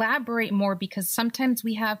elaborate more? Because sometimes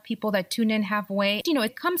we have people that tune in halfway. You know,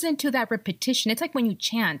 it comes into that repetition. It's like when you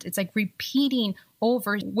chant, it's like repeating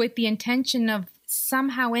over with the intention of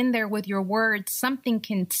somehow in there with your words, something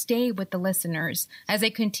can stay with the listeners as they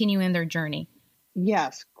continue in their journey.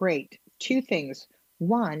 Yes, great. 2 things.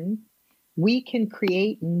 One, we can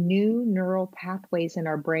create new neural pathways in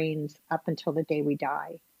our brains up until the day we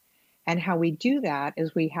die. And how we do that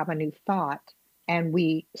is we have a new thought and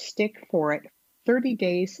we stick for it 30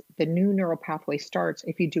 days, the new neural pathway starts.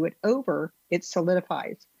 If you do it over, it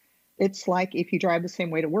solidifies. It's like if you drive the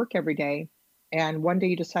same way to work every day, and one day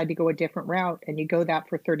you decide to go a different route and you go that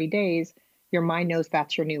for 30 days, your mind knows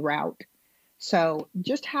that's your new route. So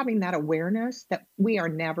just having that awareness that we are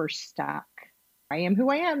never stuck. I am who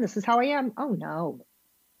I am. This is how I am. Oh, no.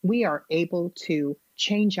 We are able to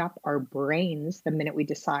change up our brains the minute we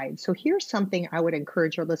decide. So here's something I would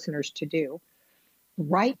encourage our listeners to do.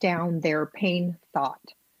 Write down their pain thought.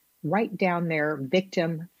 Write down their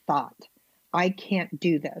victim thought. I can't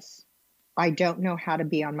do this. I don't know how to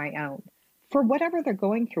be on my own. For whatever they're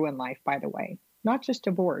going through in life, by the way, not just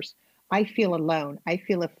divorce. I feel alone. I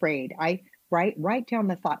feel afraid. Write down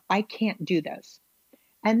the thought, I can't do this.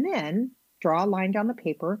 And then draw a line down the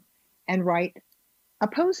paper and write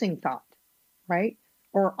opposing thought, right?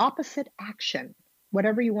 Or opposite action,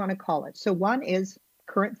 whatever you want to call it. So one is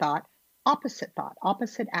current thought,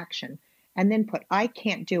 opposite action, and then put, I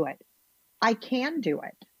can't do it. I can do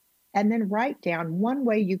it. And then write down one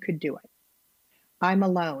way you could do it. I'm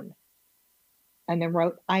alone. And then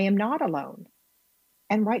wrote, I am not alone.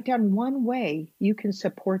 And write down one way you can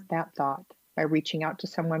support that thought by reaching out to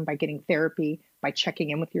someone, by getting therapy, by checking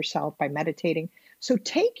in with yourself, by meditating. So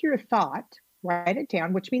take your thought write it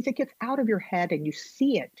down, which means it gets out of your head and you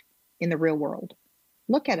see it in the real world.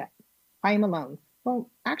 Look at it. I am alone.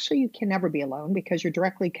 Well, actually, you can never be alone because you're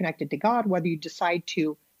directly connected to God, whether you decide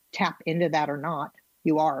to tap into that or not.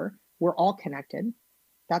 You are. We're all connected.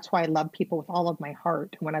 That's why I love people with all of my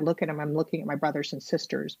heart. When I look at them, I'm looking at my brothers and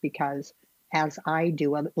sisters because as I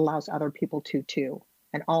do, it allows other people to too.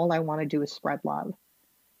 And all I want to do is spread love.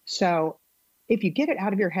 So if you get it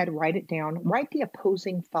out of your head, write it down, write the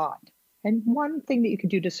opposing thought. And one thing that you could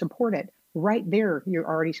do to support it, right there, you're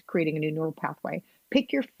already creating a new neural pathway.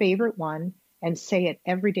 Pick your favorite one and say it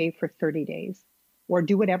every day for 30 days, or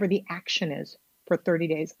do whatever the action is for 30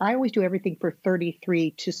 days. I always do everything for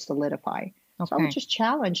 33 to solidify. Okay. So I would just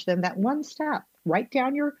challenge them that one step. Write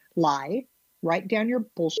down your lie, write down your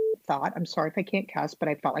bullshit thought. I'm sorry if I can't cuss, but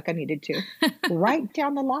I felt like I needed to. Write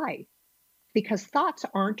down the lie, because thoughts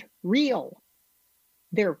aren't real.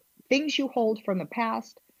 They're things you hold from the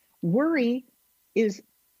past. Worry is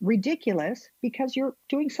ridiculous because you're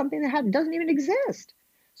doing something that doesn't even exist.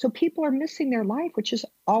 So people are missing their life, which is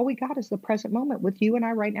all we got is the present moment with you and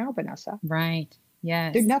I right now, Vanessa. Right.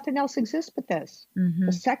 Yes. There's nothing else exists but this. Mm-hmm.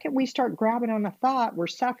 The second we start grabbing on a thought, we're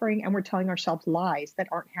suffering and we're telling ourselves lies that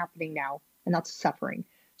aren't happening now. And that's suffering.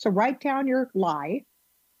 So write down your lie.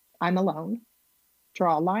 I'm alone.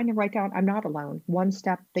 Draw a line and write down, I'm not alone. One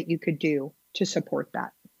step that you could do to support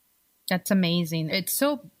that. That's amazing. It's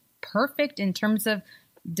so perfect in terms of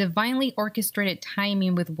divinely orchestrated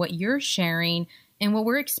timing with what you're sharing and what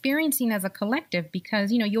we're experiencing as a collective,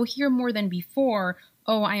 because, you'll hear more than before,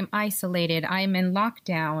 oh, I'm isolated, I'm in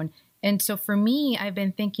lockdown. And so for me, I've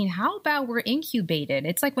been thinking, how about we're incubated?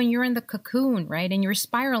 It's like when you're in the cocoon, right? And you're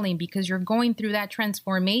spiraling because you're going through that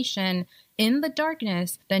transformation in the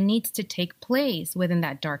darkness that needs to take place within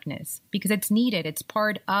that darkness because it's needed. It's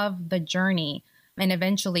part of the journey. And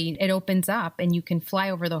eventually it opens up and you can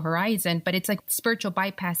fly over the horizon. But it's like spiritual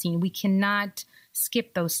bypassing. We cannot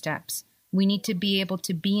skip those steps. We need to be able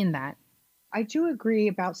to be in that. I do agree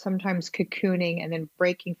about sometimes cocooning and then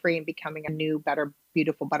breaking free and becoming a new, better,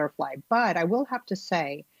 beautiful butterfly. But I will have to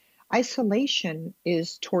say, isolation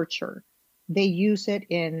is torture. They use it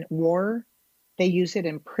in war. They use it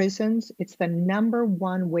in prisons. It's the number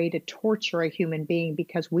one way to torture a human being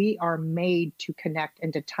because we are made to connect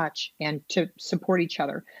and to touch and to support each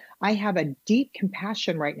other. I have a deep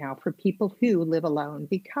compassion right now for people who live alone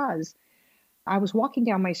because I was walking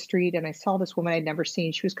down my street and I saw this woman I'd never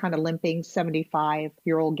seen. She was kind of limping,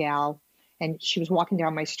 75-year-old gal. And she was walking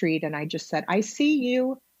down my street and I just said, I see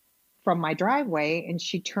you from my driveway. And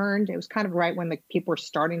she turned. It was kind of right when the people were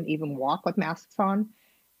starting to even walk with masks on.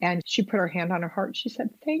 And she put her hand on her heart. She said,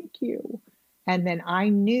 thank you. And then I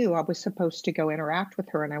knew I was supposed to go interact with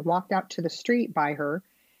her. And I walked out to the street by her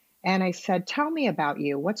and I said, tell me about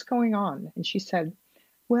you. What's going on? And she said,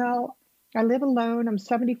 well, I live alone. I'm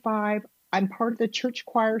 75. I'm part of the church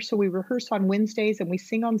choir, so we rehearse on Wednesdays and we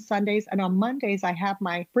sing on Sundays. And on Mondays, I have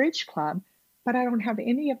my bridge club, but I don't have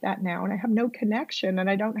any of that now. And I have no connection and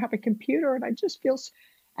I don't have a computer. And I just feel,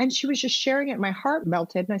 and she was just sharing it. My heart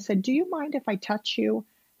melted. And I said, do you mind if I touch you?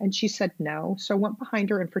 And she said, no. So I went behind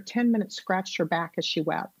her and for 10 minutes scratched her back as she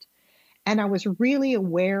wept. And I was really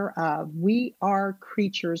aware of, we are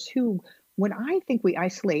creatures who, when I think we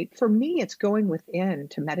isolate, for me, it's going within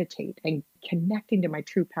to meditate and connecting to my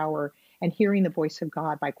true power and hearing the voice of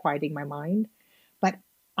God by quieting my mind. But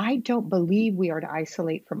I don't believe we are to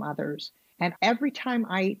isolate from others. And every time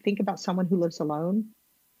I think about someone who lives alone,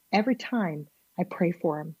 every time I pray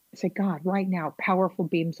for them, I say, God, right now, powerful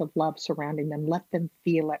beams of love surrounding them. Let them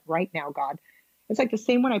feel it right now, God. It's like the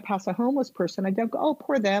same when I pass a homeless person. I don't go, oh,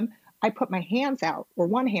 poor them. I put my hands out, or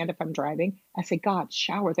one hand if I'm driving. I say, God,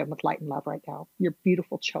 shower them with light and love right now. Your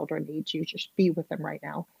beautiful children need you. Just be with them right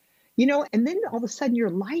now. And then all of a sudden your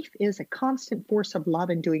life is a constant force of love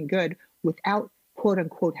and doing good without, quote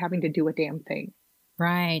unquote, having to do a damn thing.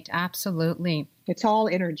 Right. Absolutely. It's all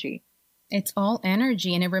energy. It's all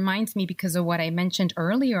energy. And it reminds me because of what I mentioned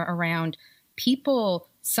earlier around people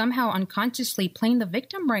somehow unconsciously playing the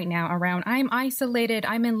victim right now around, I'm isolated,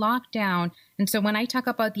 I'm in lockdown. And so when I talk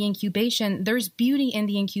about the incubation, there's beauty in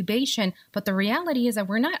the incubation, but the reality is that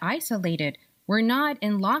we're not isolated. We're not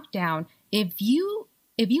in lockdown. If you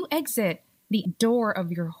exit the door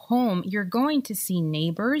of your home, you're going to see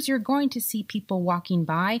neighbors, you're going to see people walking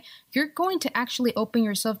by, you're going to actually open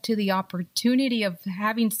yourself to the opportunity of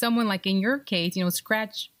having someone, like in your case,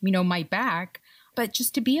 scratch, my back. But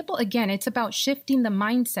just to be able, again, it's about shifting the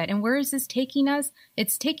mindset. And where is this taking us?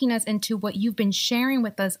 It's taking us into what you've been sharing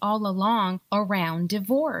with us all along around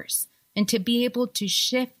divorce. And to be able to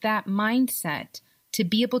shift that mindset, to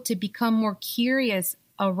be able to become more curious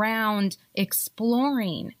around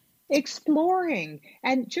exploring exploring.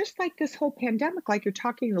 And just like this whole pandemic, like you're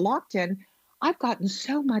talking locked in, I've gotten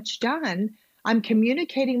so much done. I'm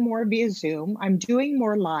communicating more via Zoom. I'm doing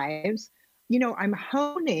more lives. I'm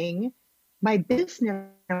honing my business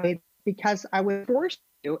because I was forced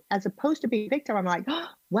to, as opposed to being a victim. I'm like, oh,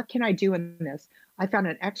 what can I do in this? I found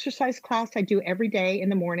an exercise class I do every day in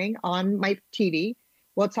the morning on my TV.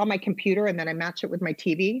 Well, it's on my computer, and then I match it with my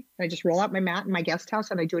TV. And I just roll out my mat in my guest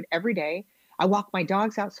house, and I do it every day. I walk my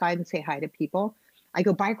dogs outside and say hi to people. I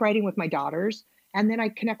go bike riding with my daughters, and then I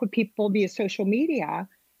connect with people via social media.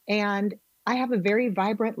 And I have a very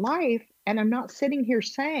vibrant life. And I'm not sitting here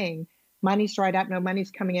saying money's dried up, no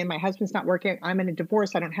money's coming in, my husband's not working, I'm in a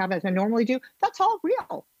divorce, I don't have as I normally do. That's all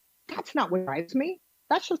real. That's not what drives me.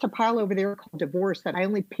 That's just a pile over there called divorce that I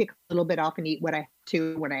only pick a little bit off and eat what I have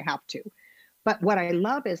to when I have to. But what I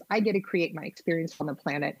love is I get to create my experience on the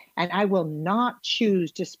planet, and I will not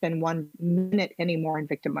choose to spend 1 minute anymore in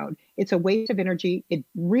victim mode. It's a waste of energy. It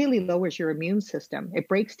really lowers your immune system. It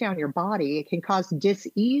breaks down your body. It can cause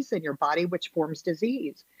dis-ease in your body, which forms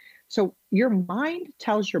disease. So your mind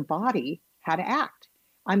tells your body how to act.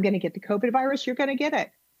 I'm going to get the COVID virus. You're going to get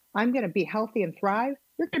it. I'm going to be healthy and thrive.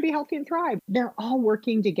 You're going to be healthy and thrive. They're all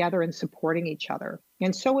working together and supporting each other.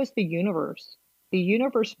 And so is the universe. The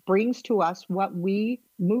universe brings to us what we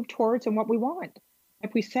move towards and what we want.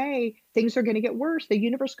 If we say things are going to get worse, the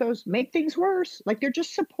universe goes, make things worse. Like they're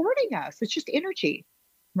just supporting us. It's just energy.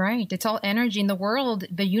 Right. It's all energy in the world.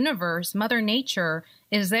 The universe, Mother Nature,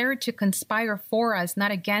 is there to conspire for us, not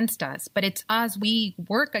against us. But it's us, we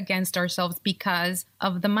work against ourselves because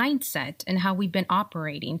of the mindset and how we've been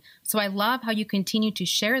operating. So I love how you continue to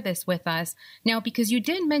share this with us. Now, because you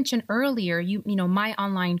did mention earlier, you know, my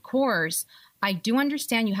online course, I do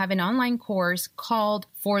understand you have an online course called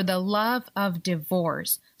For the Love of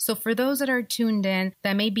Divorce. So for those that are tuned in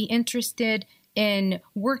that may be interested in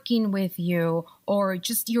working with you, or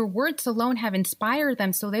just your words alone have inspired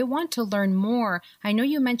them, so they want to learn more. I know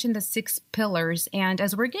you mentioned the 6 pillars, and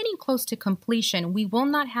as we're getting close to completion, we will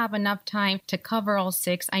not have enough time to cover all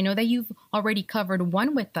 6. I know that you've already covered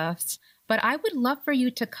one with us, but I would love for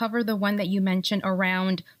you to cover the one that you mentioned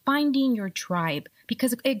around finding your tribe,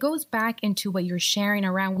 because it goes back into what you're sharing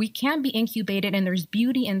around. We can be incubated and there's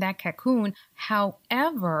beauty in that cocoon.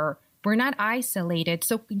 However, we're not isolated.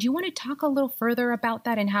 So do you want to talk a little further about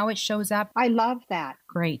that and how it shows up? I love that.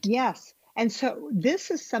 Great. Yes. And so this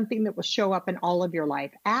is something that will show up in all of your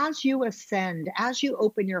life. As you ascend, as you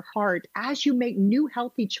open your heart, as you make new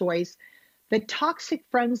healthy choice, the toxic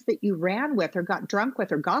friends that you ran with or got drunk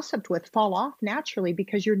with or gossiped with fall off naturally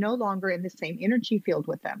because you're no longer in the same energy field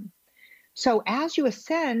with them. So as you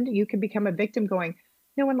ascend, you can become a victim going,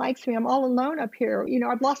 no one likes me. I'm all alone up here. You know,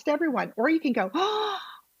 I've lost everyone. Or you can go, oh,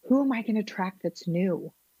 who am I going to attract that's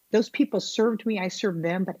new? Those people served me, I served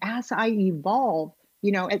them. But as I evolve,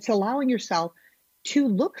 you know, it's allowing yourself to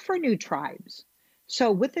look for new tribes.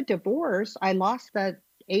 So with the divorce, I lost the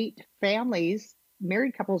 8 families,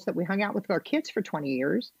 married couples that we hung out with our kids for 20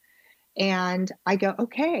 years. And I go,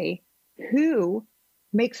 okay, who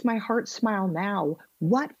makes my heart smile now?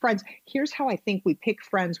 What friends? Here's how I think we pick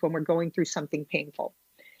friends when we're going through something painful.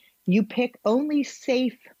 You pick only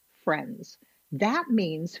safe friends. That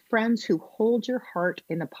means friends who hold your heart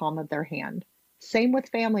in the palm of their hand. Same with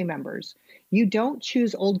family members. You don't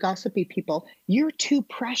choose old gossipy people. You're too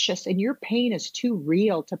precious and your pain is too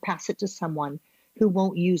real to pass it to someone who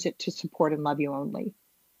won't use it to support and love you only.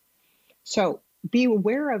 So be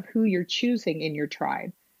aware of who you're choosing in your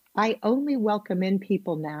tribe. I only welcome in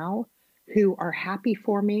people now who are happy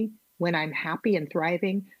for me when I'm happy and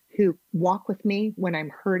thriving, who walk with me when I'm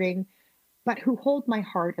hurting, but who hold my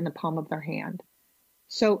heart in the palm of their hand.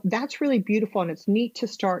 So that's really beautiful. And it's neat to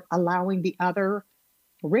start allowing the other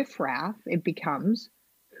riffraff, it becomes,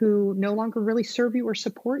 who no longer really serve you or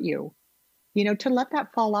support you. You know, to let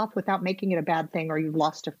that fall off without making it a bad thing or you've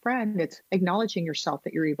lost a friend, it's acknowledging yourself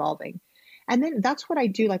that you're evolving. And then that's what I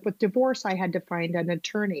do. Like with divorce, I had to find an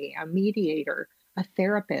attorney, a mediator, a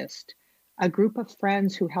therapist, a group of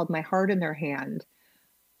friends who held my heart in their hand.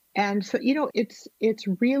 And so, you know, it's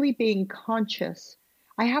really being conscious.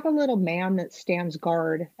 I have a little man that stands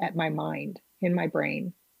guard at my mind, in my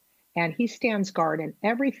brain, and he stands guard and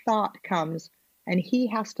every thought comes and he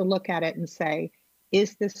has to look at it and say,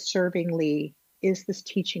 is this serving Leigh? Is this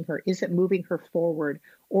teaching her? Is it moving her forward?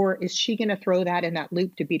 Or is she going to throw that in that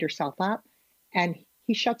loop to beat herself up? And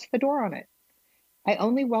he shuts the door on it. I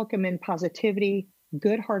only welcome in positivity,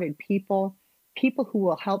 good-hearted people, people who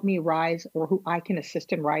will help me rise or who I can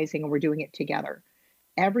assist in rising, and we're doing it together.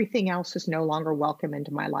 Everything else is no longer welcome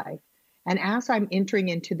into my life. And as I'm entering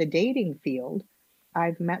into the dating field,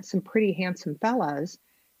 I've met some pretty handsome fellas,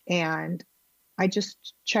 And I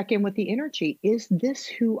just check in with the energy. Is this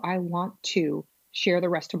who I want to share the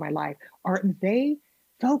rest of my life? Are they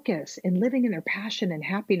focused and living in their passion and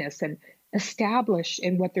happiness and established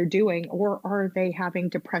in what they're doing? Or are they having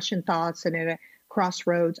depression thoughts and at a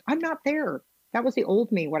crossroads? I'm not there. That was the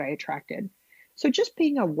old me, what I attracted. So just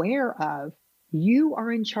being aware of you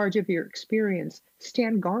are in charge of your experience,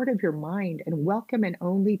 stand guard of your mind, and welcome in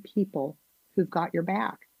only people who've got your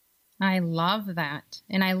back. I love that.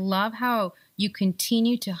 And I love how you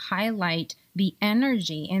continue to highlight the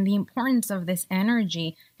energy and the importance of this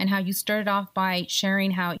energy, and how you started off by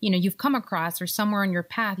sharing how, you've come across or somewhere on your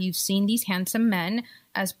path, you've seen these handsome men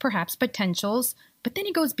as perhaps potentials, but then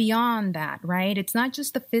it goes beyond that, right? It's not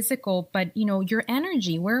just the physical, but, your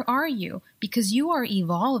energy. Where are you? Because you are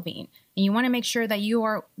evolving and you want to make sure that you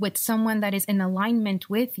are with someone that is in alignment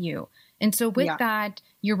with you. And so with that,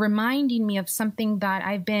 you're reminding me of something that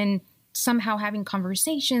I've been somehow having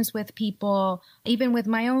conversations with people, even with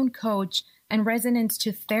my own coach, and resonance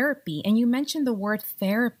to therapy. And you mentioned the word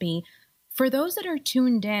therapy. For those that are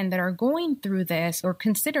tuned in, that are going through this or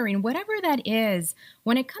considering whatever that is,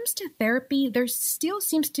 when it comes to therapy, there still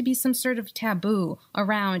seems to be some sort of taboo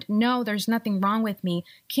around, no, there's nothing wrong with me.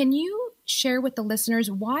 Can you share with the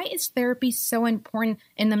listeners, why is therapy so important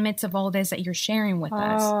in the midst of all this that you're sharing with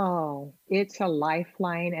us? Oh, it's a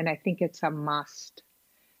lifeline, and I think it's a must.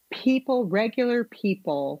 People, regular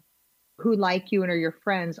people who like you and are your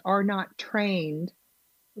friends, are not trained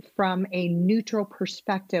from a neutral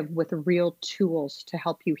perspective with real tools to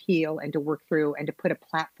help you heal and to work through and to put a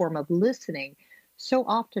platform of listening. So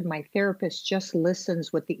often my therapist just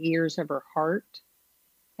listens with the ears of her heart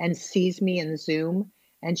and sees me in Zoom,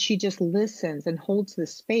 and she just listens and holds the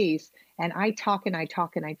space, and I talk and I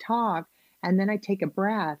talk and I talk, and then I take a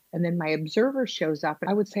breath, and then my observer shows up, and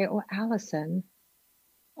I would say, oh, Allison,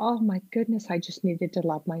 oh my goodness, I just needed to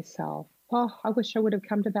love myself. Oh, I wish I would have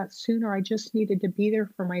come to that sooner. I just needed to be there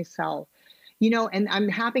for myself. And I'm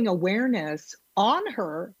having awareness on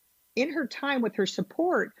her in her time with her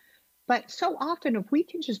support. But so often, if we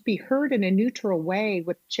can just be heard in a neutral way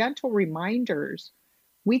with gentle reminders,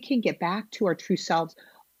 we can get back to our true selves.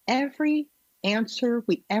 Every answer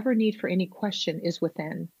we ever need for any question is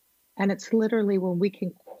within. And it's literally when we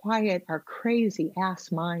can quiet our crazy ass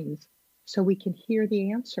minds so we can hear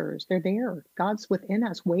the answers. They're there. God's within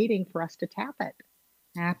us waiting for us to tap it.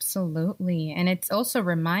 Absolutely. And it's also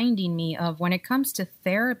reminding me of, when it comes to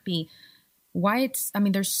therapy,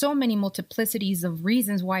 there's so many multiplicities of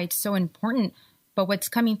reasons why it's so important. But what's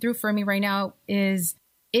coming through for me right now is,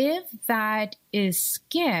 if that is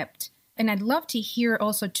skipped, and I'd love to hear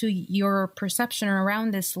also to your perception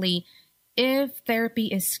around this, Leigh, if therapy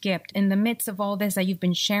is skipped in the midst of all this that you've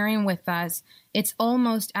been sharing with us, it's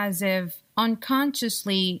almost as if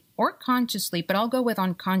unconsciously or consciously, but I'll go with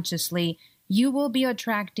unconsciously, you will be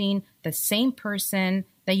attracting the same person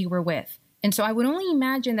that you were with. And so I would only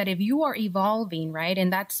imagine that if you are evolving, right,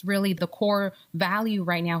 and that's really the core value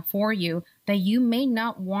right now for you, that you may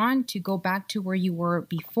not want to go back to where you were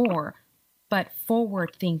before, but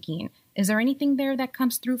forward thinking. Is there anything there that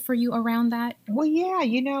comes through for you around that? Well, yeah,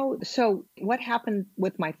 so what happened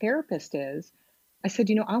with my therapist is, I said,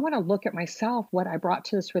 I want to look at myself, what I brought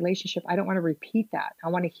to this relationship. I don't want to repeat that. I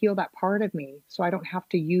want to heal that part of me so I don't have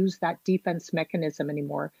to use that defense mechanism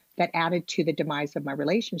anymore that added to the demise of my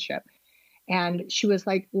relationship. And she was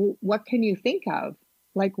like, well, what can you think of?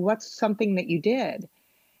 Like, what's something that you did?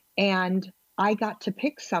 And I got to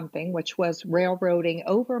pick something, which was railroading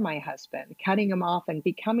over my husband, cutting him off and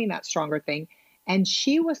becoming that stronger thing. And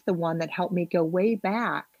she was the one that helped me go way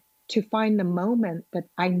back to find the moment that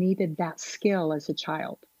I needed that skill as a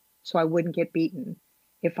child so I wouldn't get beaten.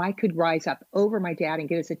 If I could rise up over my dad and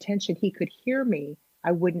get his attention, he could hear me,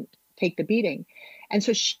 I wouldn't take the beating. And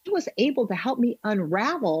so she was able to help me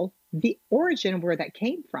unravel the origin of where that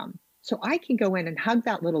came from. So I can go in and hug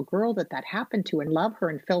that little girl that happened to and love her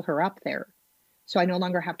and fill her up there. So I no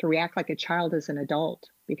longer have to react like a child as an adult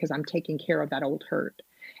because I'm taking care of that old hurt.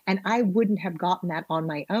 And I wouldn't have gotten that on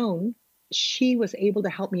my own. She was able to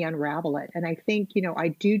help me unravel it. And I think, I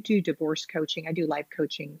do divorce coaching. I do life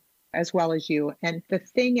coaching as well as you. And the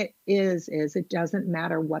thing is it doesn't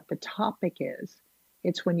matter what the topic is.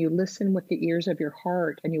 It's when you listen with the ears of your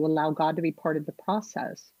heart and you allow God to be part of the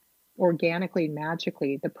process, organically,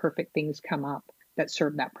 magically, the perfect things come up that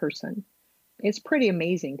serve that person. It's pretty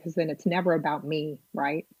amazing because then it's never about me,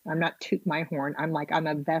 right? I'm not toot my horn. I'm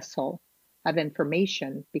a vessel of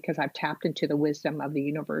information because I've tapped into the wisdom of the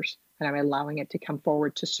universe and I'm allowing it to come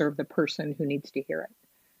forward to serve the person who needs to hear it.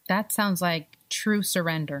 That sounds like true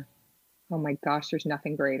surrender. Oh my gosh, there's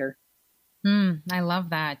nothing greater. I love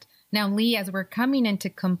that. Now, Leigh, as we're coming into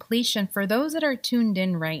completion, for those that are tuned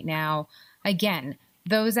in right now, again,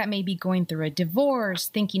 those that may be going through a divorce,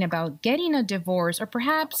 thinking about getting a divorce, or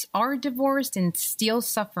perhaps are divorced and still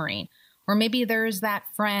suffering, or maybe there's that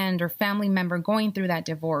friend or family member going through that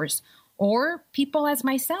divorce, or people as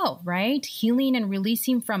myself, right? Healing and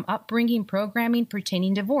releasing from upbringing programming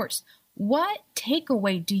pertaining to divorce. What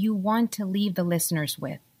takeaway do you want to leave the listeners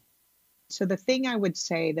with? So the thing I would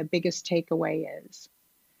say, the biggest takeaway is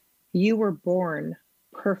you were born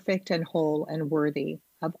perfect and whole and worthy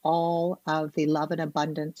of all of the love and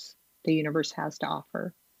abundance the universe has to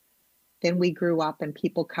offer. Then we grew up and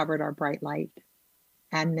people covered our bright light.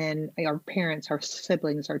 And then our parents, our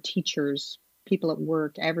siblings, our teachers, people at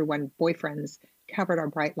work, everyone, boyfriends, covered our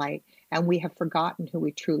bright light. And we have forgotten who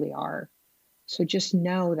we truly are. So just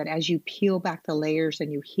know that as you peel back the layers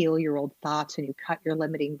and you heal your old thoughts and you cut your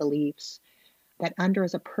limiting beliefs, that under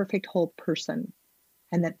is a perfect whole person.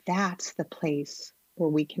 And that's the place where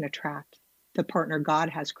we can attract the partner God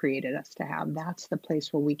has created us to have. That's the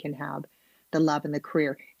place where we can have the love and the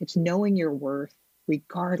career. It's knowing your worth,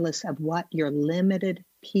 regardless of what your limited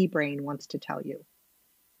pea brain wants to tell you,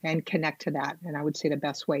 and connect to that. And I would say the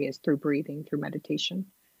best way is through breathing, through meditation.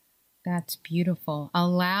 That's beautiful.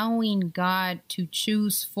 Allowing God to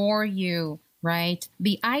choose for you, right?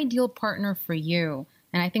 The ideal partner for you.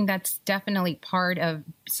 And I think that's definitely part of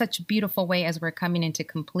such a beautiful way as we're coming into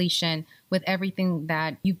completion with everything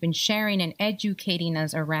that you've been sharing and educating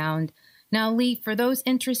us around. Now, Leigh, for those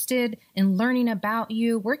interested in learning about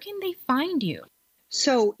you, where can they find you?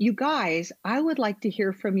 So you guys, I would like to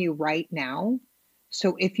hear from you right now.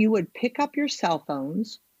 So if you would pick up your cell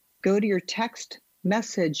phones, go to your text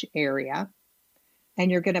message area,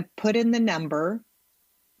 and you're going to put in the number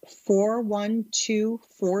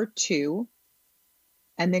 41242.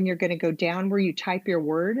 And then you're going to go down where you type your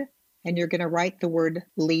word, and you're going to write the word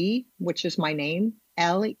Leigh, which is my name,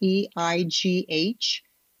 Leigh,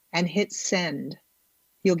 and hit send.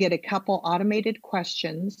 You'll get a couple automated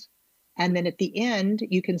questions. And then at the end,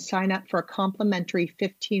 you can sign up for a complimentary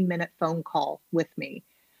 15-minute phone call with me.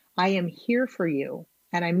 I am here for you.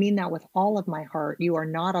 And I mean that with all of my heart. You are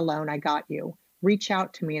not alone. I got you. Reach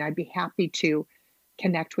out to me, and I'd be happy to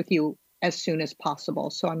connect with you as soon as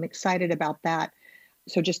possible. So I'm excited about that.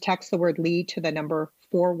 So just text the word Leigh to the number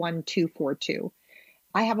 41242.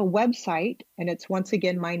 I have a website, and it's once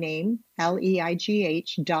again my name, leigh.la,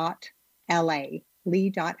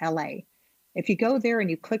 Leigh.la. If you go there and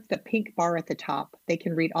you click the pink bar at the top, they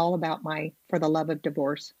can read all about my For the Love of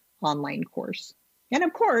Divorce online course. And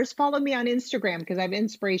of course, follow me on Instagram because I have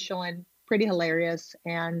inspirational and pretty hilarious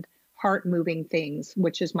and heart-moving things,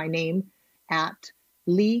 which is my name at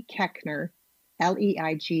Leigh Koechner, Leigh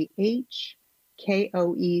Koechner.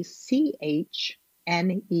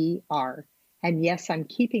 And yes, I'm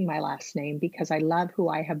keeping my last name because I love who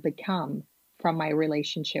I have become from my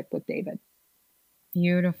relationship with David.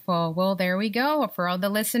 Beautiful. Well, there we go. For all the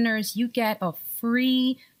listeners, you get a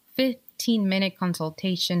free 15-minute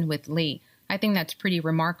consultation with Leigh. I think that's pretty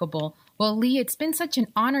remarkable. Well, Leigh, it's been such an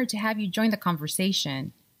honor to have you join the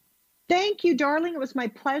conversation. Thank you, darling. It was my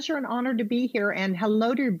pleasure and honor to be here. And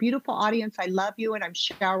hello to your beautiful audience. I love you, and I'm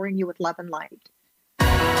showering you with love and light.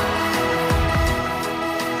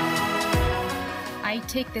 I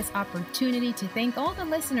take this opportunity to thank all the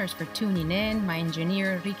listeners for tuning in, my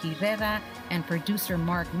engineer, Ricky Herrera, and producer,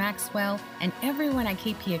 Mark Maxwell, and everyone at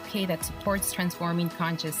KPFK that supports Transforming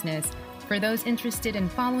Consciousness. For those interested in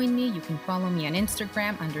following me, you can follow me on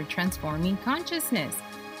Instagram under Transforming Consciousness.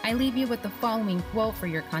 I leave you with the following quote for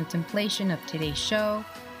your contemplation of today's show.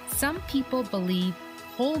 Some people believe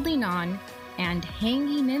holding on and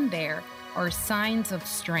hanging in there are signs of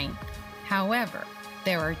strength. However,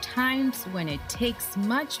 there are times when it takes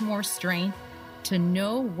much more strength to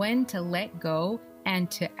know when to let go and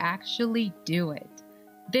to actually do it.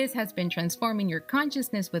 This has been Transforming Your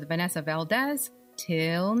Consciousness with Vanessa Valdez.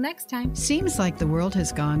 Till next time. Seems like the world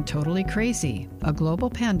has gone totally crazy. A global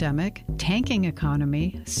pandemic, tanking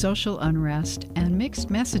economy, social unrest, and mixed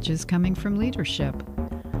messages coming from leadership.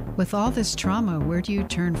 With all this trauma, where do you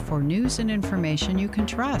turn for news and information you can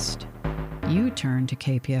trust? You turn to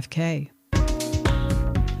KPFK.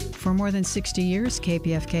 For more than 60 years,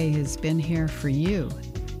 KPFK has been here for you,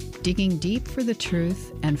 digging deep for the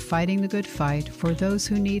truth and fighting the good fight for those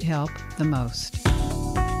who need help the most.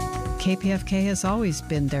 KPFK has always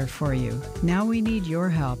been there for you. Now we need your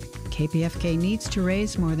help. KPFK needs to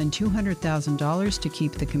raise more than $200,000 to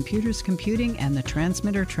keep the computers computing and the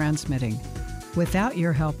transmitter transmitting. Without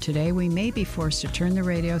your help today, we may be forced to turn the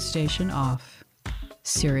radio station off.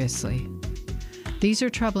 Seriously. These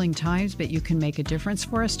are troubling times, but you can make a difference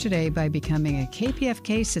for us today by becoming a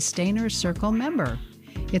KPFK Sustainers Circle member.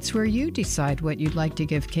 It's where you decide what you'd like to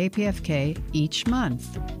give KPFK each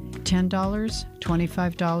month. $10, $25,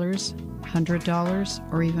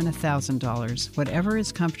 $100, or even $1,000, whatever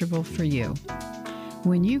is comfortable for you.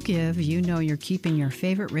 When you give, you know you're keeping your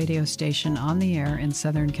favorite radio station on the air in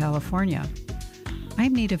Southern California.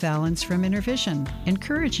 I'm Nita Valens from Intervision,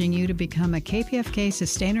 encouraging you to become a KPFK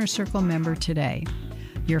Sustainer Circle member today.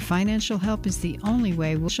 Your financial help is the only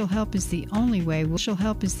way. Will help is the only way. Will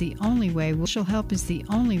help is the only way. Will help is the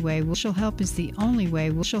only way. Will help is the only way.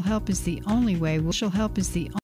 Will help is the only way. Will help is the